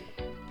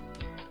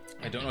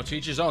 I don't know, to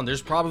each his own.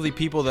 There's probably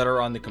people that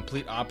are on the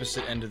complete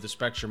opposite end of the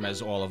spectrum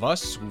as all of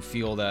us, who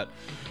feel that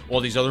all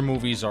these other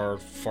movies are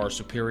far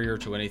superior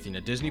to anything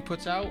that Disney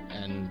puts out,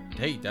 and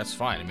hey, that's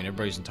fine. I mean,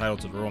 everybody's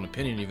entitled to their own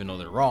opinion, even though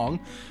they're wrong,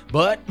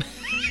 but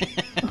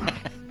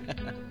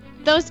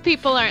Those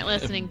people aren't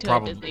listening to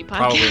a Disney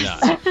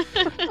podcast.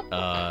 probably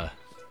not.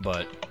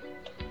 But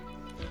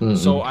Mm-mm.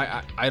 so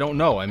I don't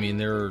know. I mean,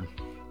 there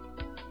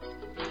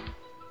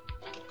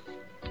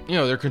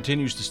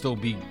continues to still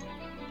be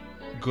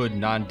good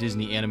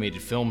non-Disney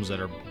animated films that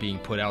are being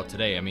put out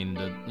today. I mean,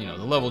 the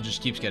level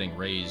just keeps getting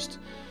raised.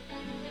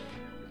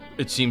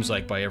 It seems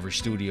like by every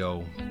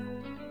studio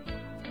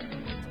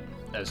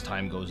as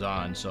time goes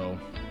on. So,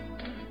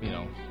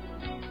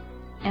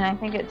 And I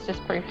think it's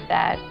just proof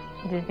that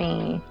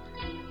Disney,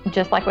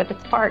 just like with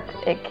its parks,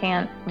 it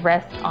can't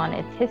rest on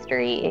its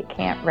history. It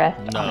can't rest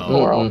on its No.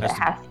 laurels. Mm-mm. It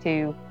has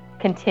to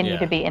continue Yeah.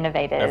 to be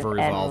innovative. ever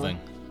and- evolving.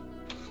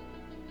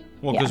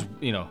 Well, Yeah. because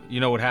you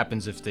know what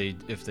happens if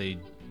they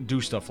do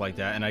stuff like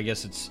that, and I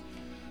guess it's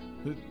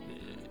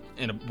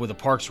with a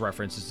parks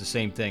reference, it's the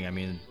same thing. I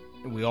mean,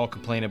 we all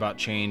complain about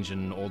change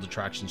and old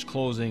attractions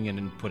closing and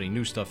then putting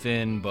new stuff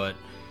in, but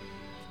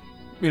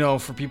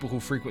for people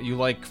who you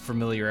like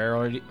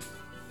familiarity,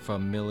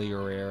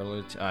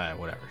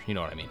 whatever, you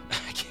know what I mean.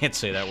 I can't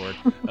say that word.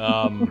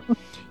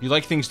 You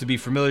like things to be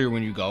familiar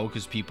when you go,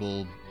 because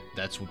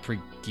that's what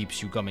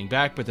keeps you coming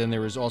back. But then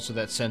there is also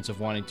that sense of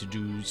wanting to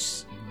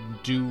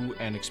do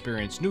and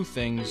experience new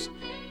things,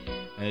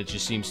 and it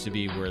just seems to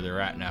be where they're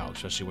at now,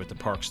 especially with the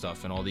park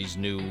stuff and all these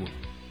new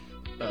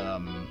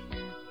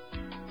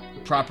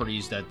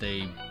properties that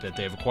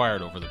they've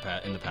acquired in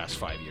the past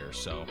 5 years.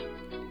 So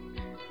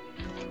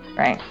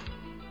Right.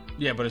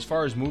 yeah, but as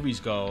far as movies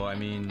go, I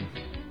mean,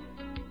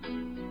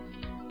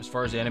 as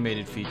far as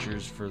animated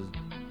features for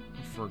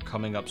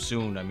coming up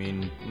soon, I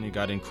mean, you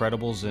got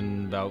Incredibles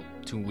in about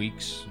 2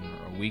 weeks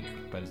or a week,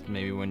 but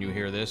maybe when you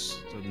hear this,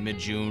 so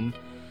mid-June.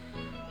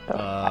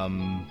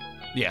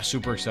 Yeah,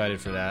 super excited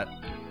for that.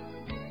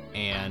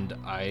 And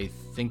I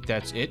think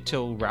that's it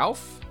till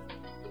Ralph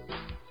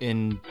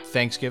in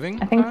Thanksgiving.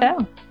 I think time,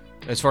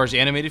 so. As far as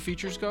animated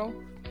features go.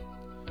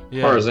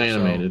 As far as so-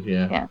 animated,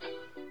 yeah.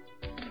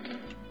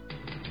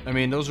 I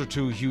mean, those are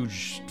two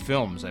huge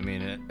films. I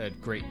mean, at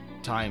great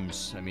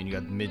times. I mean, you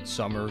got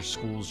Midsummer.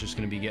 School's just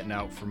going to be getting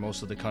out for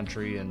most of the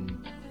country,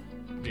 and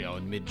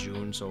in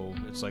mid-June, so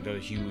it's like a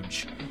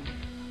huge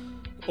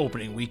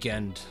opening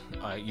weekend.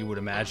 You would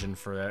imagine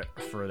for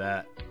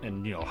that,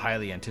 and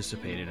highly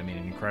anticipated. I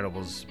mean,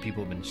 Incredibles.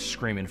 People have been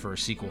screaming for a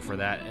sequel for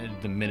that. And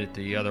the minute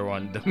the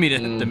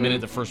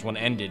minute the first one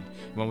ended,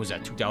 when was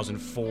that?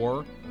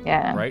 2004,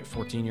 Yeah. right?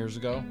 14 years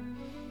ago.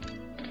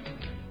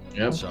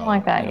 Yep. So, Something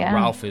like that, yeah.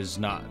 Ralph has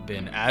not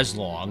been as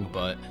long,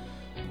 but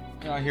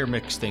I hear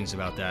mixed things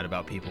about that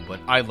about people. But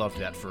I loved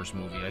that first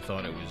movie. I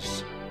thought it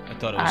was I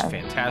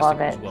fantastic.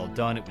 love It was it. well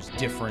done. It was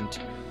different.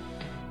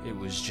 It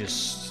was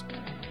just,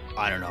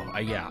 I don't know.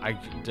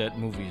 That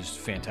movie is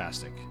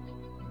fantastic.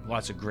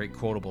 Lots of great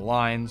quotable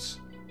lines.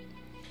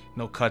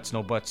 No cuts,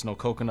 no butts, no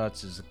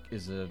coconuts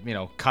is a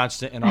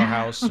constant in our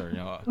house. Or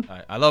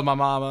I love my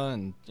mama,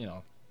 and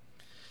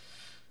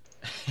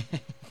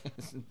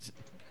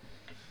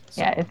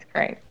Yeah, it's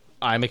great.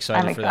 I'm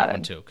excited I'm for that one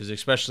excited. too, because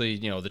especially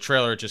the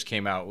trailer that just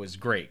came out was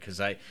great.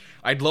 Because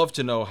I'd love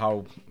to know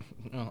how.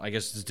 Well, I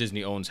guess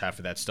Disney owns half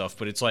of that stuff,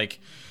 but it's like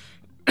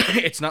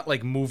it's not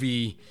like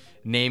movie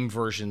name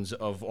versions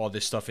of all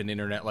this stuff in the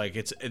internet. Like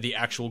it's the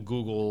actual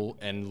Google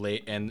and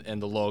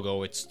the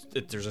logo.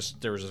 There's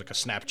like a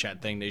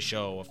Snapchat thing they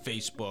show, a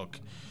Facebook,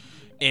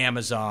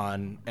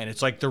 Amazon, and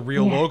it's like the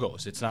real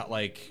logos. It's not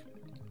like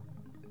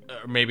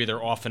maybe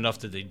they're off enough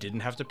that they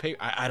didn't have to pay.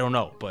 I don't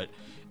know, but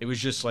it was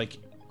just like,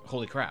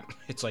 holy crap!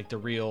 It's like the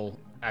real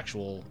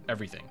actual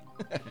everything,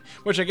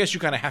 which I guess you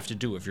kind of have to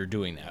do if you're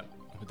doing that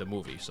with the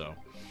movie. So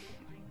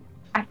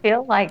I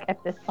feel like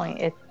at this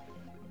point,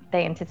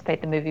 they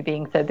anticipate the movie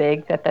being so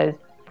big that those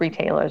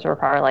retailers are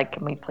probably like,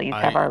 "Can we please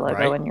have our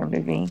logo in your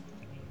movie?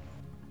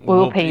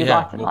 We'll pay you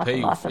lots and lots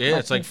and lots of money." Yeah,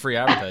 it's like free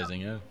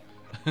advertising.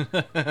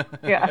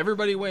 Yeah.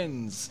 Everybody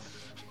wins.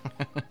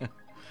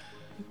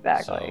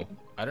 Exactly. So,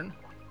 I don't know.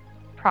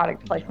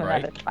 Product placement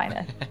at its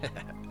finest.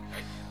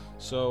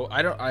 So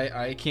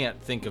I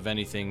can't think of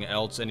anything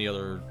else, any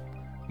other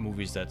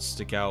movies that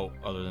stick out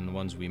other than the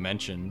ones we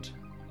mentioned.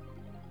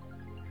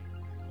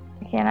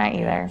 I cannot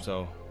either.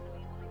 So,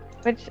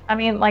 which I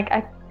mean, like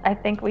I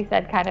think we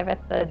said kind of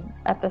at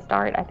the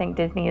start. I think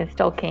Disney is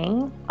still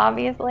king,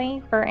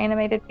 obviously, for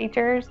animated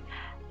features,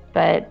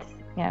 but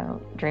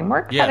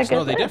DreamWorks. Yes,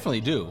 no, they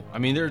definitely do. I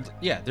mean,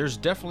 there's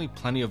definitely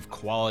plenty of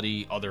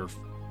quality other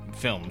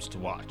films to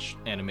watch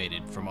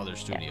animated from other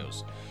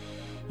studios.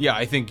 Yeah,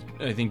 I think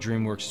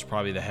DreamWorks is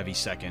probably the heavy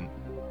second.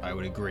 I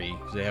would agree.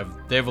 They have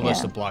a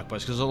list of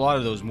blockbusters because a lot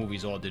of those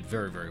movies all did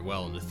very, very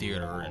well in the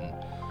theater, and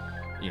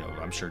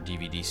I'm sure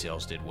DVD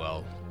sales did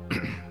well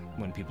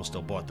when people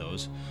still bought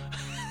those.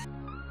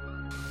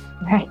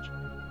 Right.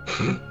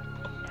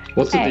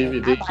 What's a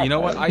DVD? You know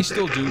what? I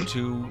still do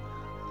too,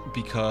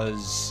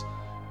 because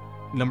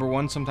number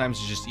one, sometimes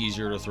it's just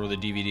easier to throw the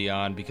DVD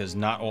on because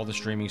not all the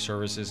streaming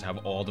services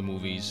have all the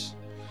movies.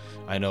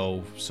 I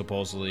know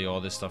supposedly all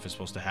this stuff is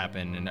supposed to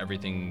happen and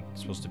everything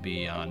is supposed to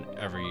be on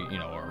every,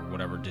 or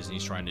whatever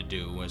Disney's trying to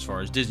do as far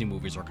as Disney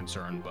movies are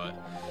concerned, but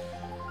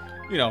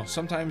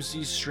sometimes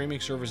these streaming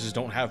services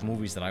don't have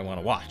movies that I want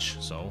to watch,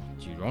 so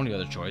your only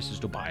other choice is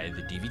to buy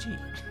the DVD.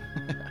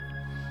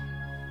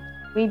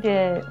 We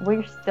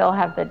still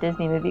have the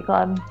Disney Movie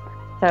Club,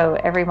 so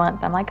every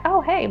month I'm like,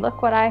 oh hey,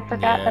 look what I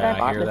forgot that I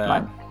bought this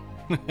month.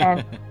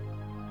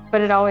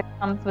 But it always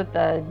comes with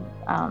the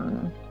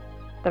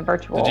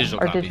virtual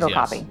digital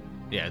copy.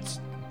 Yeah,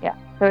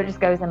 so it just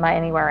goes in my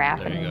Anywhere app.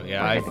 There you go.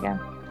 Yeah,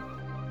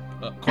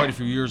 quite a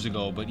few years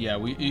ago, but yeah,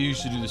 we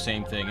used to do the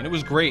same thing, and it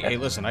was great. Hey,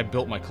 listen, I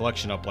built my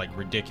collection up like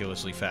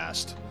ridiculously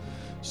fast.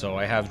 So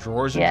I have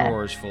drawers and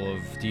drawers full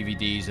of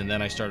DVDs, and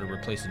then I started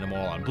replacing them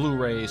all on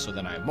Blu-ray, so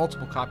then I have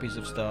multiple copies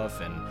of stuff,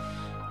 and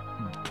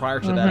prior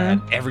to that I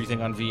had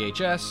everything on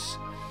VHS.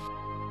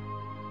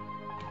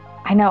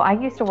 I know, I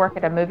used to work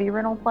at a movie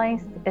rental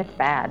place. It's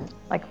bad.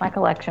 Like, my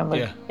collection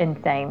was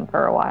insane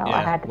for a while.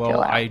 I had to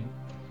chill out.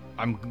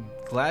 I'm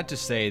glad to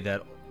say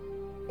that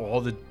all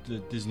the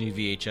Disney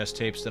VHS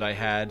tapes that I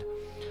had,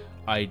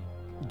 I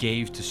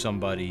gave to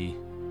somebody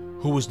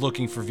who was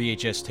looking for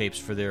VHS tapes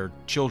for their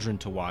children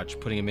to watch,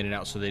 putting them in and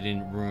out so they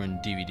didn't ruin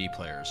DVD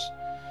players.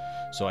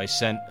 So I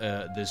sent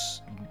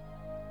this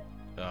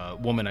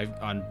woman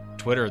on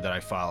Twitter that I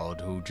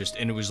followed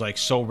and it was like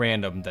so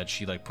random that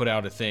she like put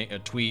out a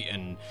tweet,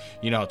 and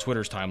how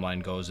Twitter's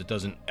timeline goes, it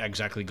doesn't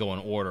exactly go in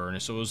order,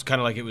 and so it was kind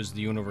of like it was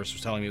the universe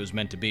was telling me it was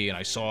meant to be, and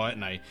I saw it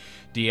and I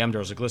DM'd her.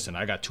 I was like, listen,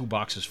 I got 2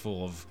 boxes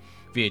full of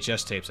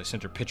VHS tapes. I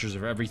sent her pictures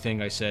of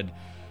everything. I said,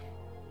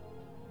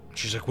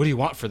 she's like, what do you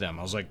want for them?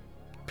 I was like,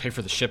 pay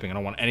for the shipping. I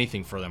don't want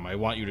anything for them. I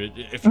want you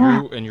to, if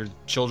you and your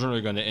children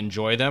are going to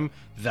enjoy them,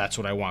 that's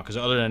what I want. Because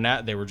other than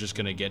that, they were just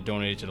going to get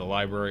donated to the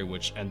library,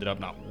 which ended up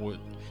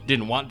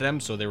didn't want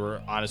them, so they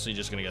were honestly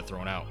just going to get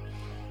thrown out.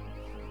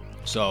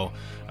 So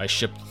I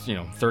shipped,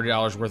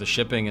 $30 worth of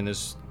shipping, and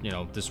this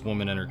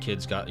woman and her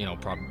kids got,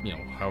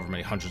 however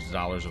many hundreds of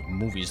dollars of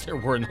movies there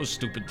were in those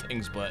stupid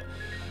things, but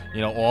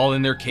all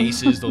in their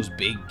cases, those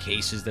big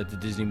cases that the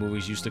Disney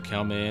movies used to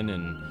come in,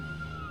 and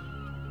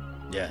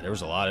yeah, there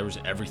was a lot. There was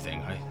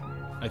everything.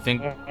 I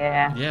think.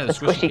 Yeah. Yeah, the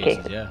squishy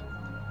cases. Yeah.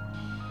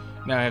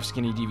 Now I have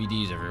skinny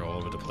DVDs all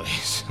over the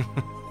place,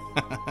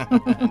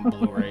 and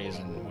Blu-rays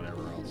and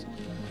whatever else.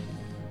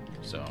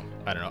 So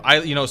I don't know.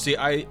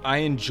 I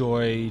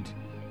enjoyed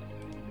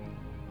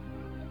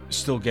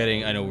still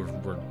getting. I know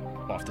we're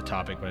off the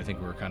topic, but I think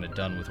we're kind of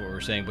done with what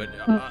we're saying. But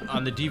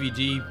on the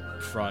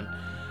DVD front,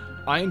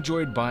 I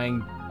enjoyed buying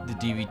the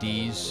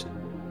DVDs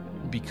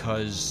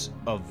because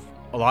of.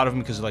 A lot of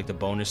them because of like the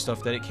bonus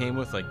stuff that it came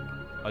with. Like,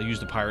 I'll use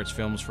the Pirates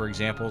films for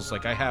examples.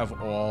 Like, I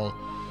have all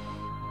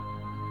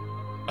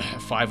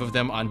 5 of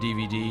them on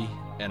DVD,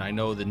 and I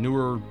know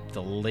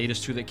the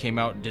latest 2 that came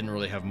out didn't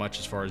really have much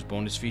as far as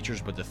bonus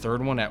features, but the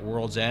third one at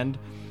World's End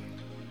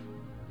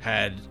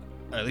had,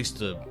 at least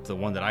the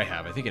one that I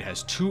have, I think it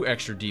has 2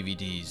 extra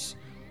DVDs,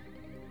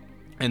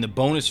 and the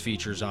bonus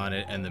features on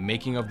it and the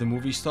making of the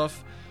movie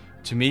stuff,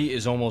 to me,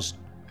 is almost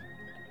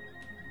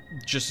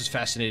just as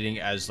fascinating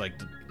as like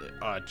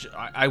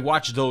I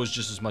watch those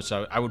just as much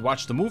as I would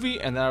watch the movie,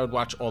 and then I would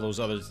watch all those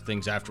other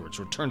things afterwards.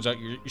 So it turns out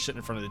you're sitting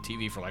in front of the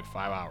TV for like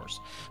 5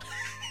 hours.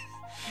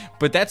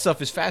 But that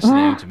stuff is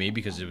fascinating to me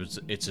because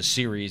it's a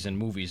series and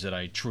movies that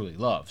I truly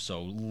love.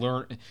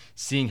 So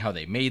seeing how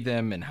they made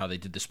them and how they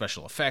did the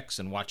special effects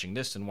and watching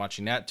this and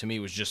watching that, to me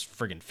was just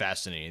friggin'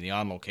 fascinating. The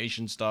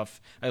on-location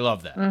stuff, I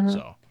love that.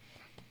 So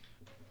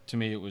to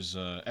me, it was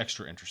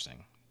extra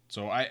interesting.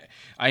 So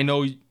I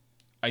know,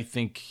 I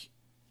think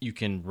you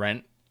can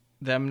rent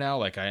them now.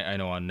 Like I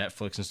know on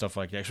Netflix and stuff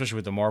like that, especially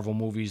with the Marvel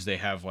movies, they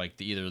have like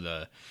either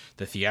the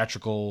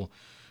theatrical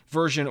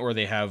version or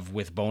they have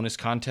with bonus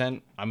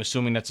content. I'm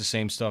assuming that's the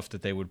same stuff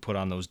that they would put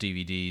on those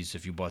DVDs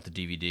if you bought the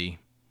DVD.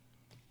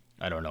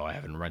 I don't know. I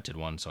haven't rented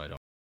one, so I don't.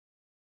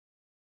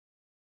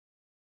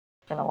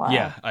 Been a while.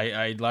 Yeah,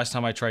 I last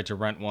time I tried to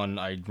rent one,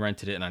 I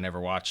rented it and I never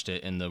watched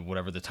it in the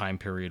whatever the time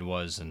period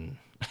was, and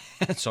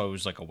so it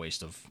was like a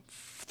waste of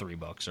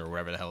 $3 or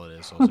whatever the hell it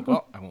is. So I was like,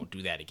 well, I won't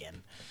do that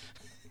again.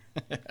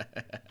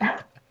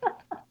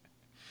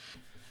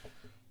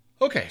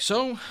 Okay,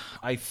 so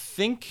I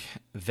think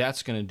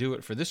that's going to do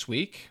it for this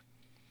week.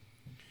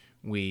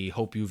 We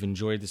hope you've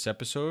enjoyed this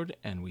episode,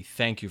 and we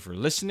thank you for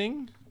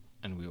listening,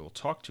 and we will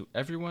talk to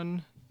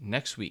everyone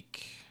next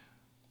week.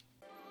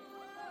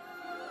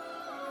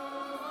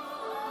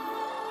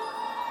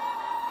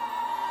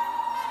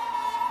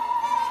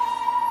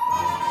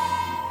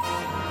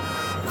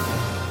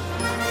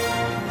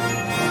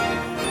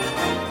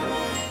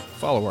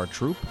 Follow our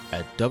troupe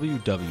at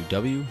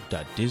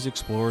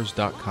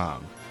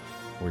www.dizexplorers.com,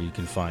 where you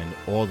can find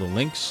all the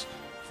links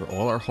for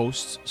all our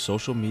hosts'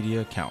 social media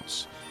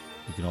accounts.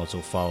 You can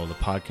also follow the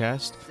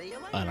podcast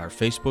on our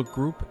Facebook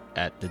group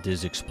at The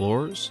Diz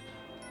Explorers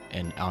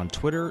and on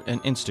Twitter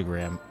and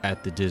Instagram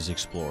at The Diz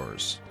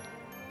Explorers.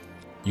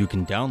 You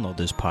can download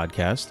this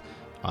podcast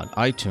on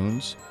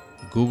iTunes,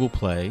 Google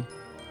Play,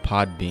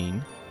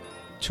 Podbean,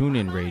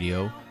 TuneIn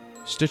Radio,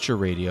 Stitcher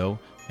Radio,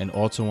 and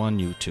also on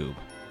YouTube.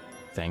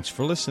 Thanks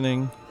for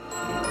listening.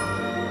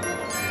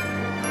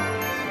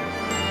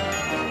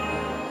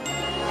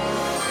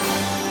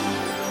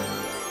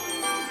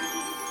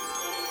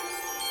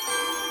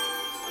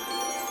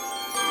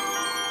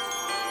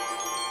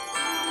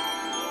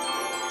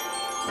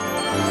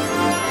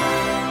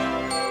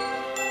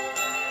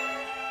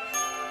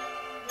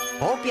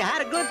 Hope you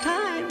had a good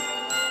time.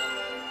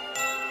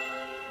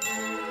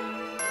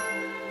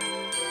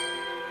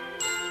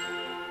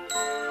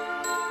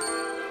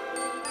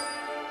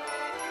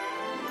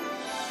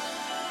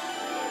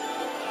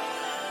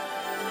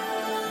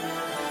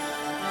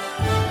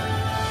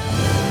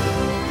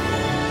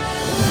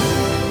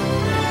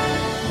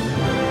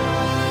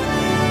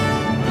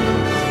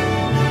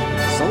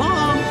 So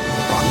long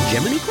from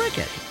Jiminy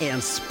Cricket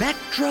and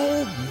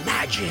Spectro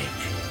Magic.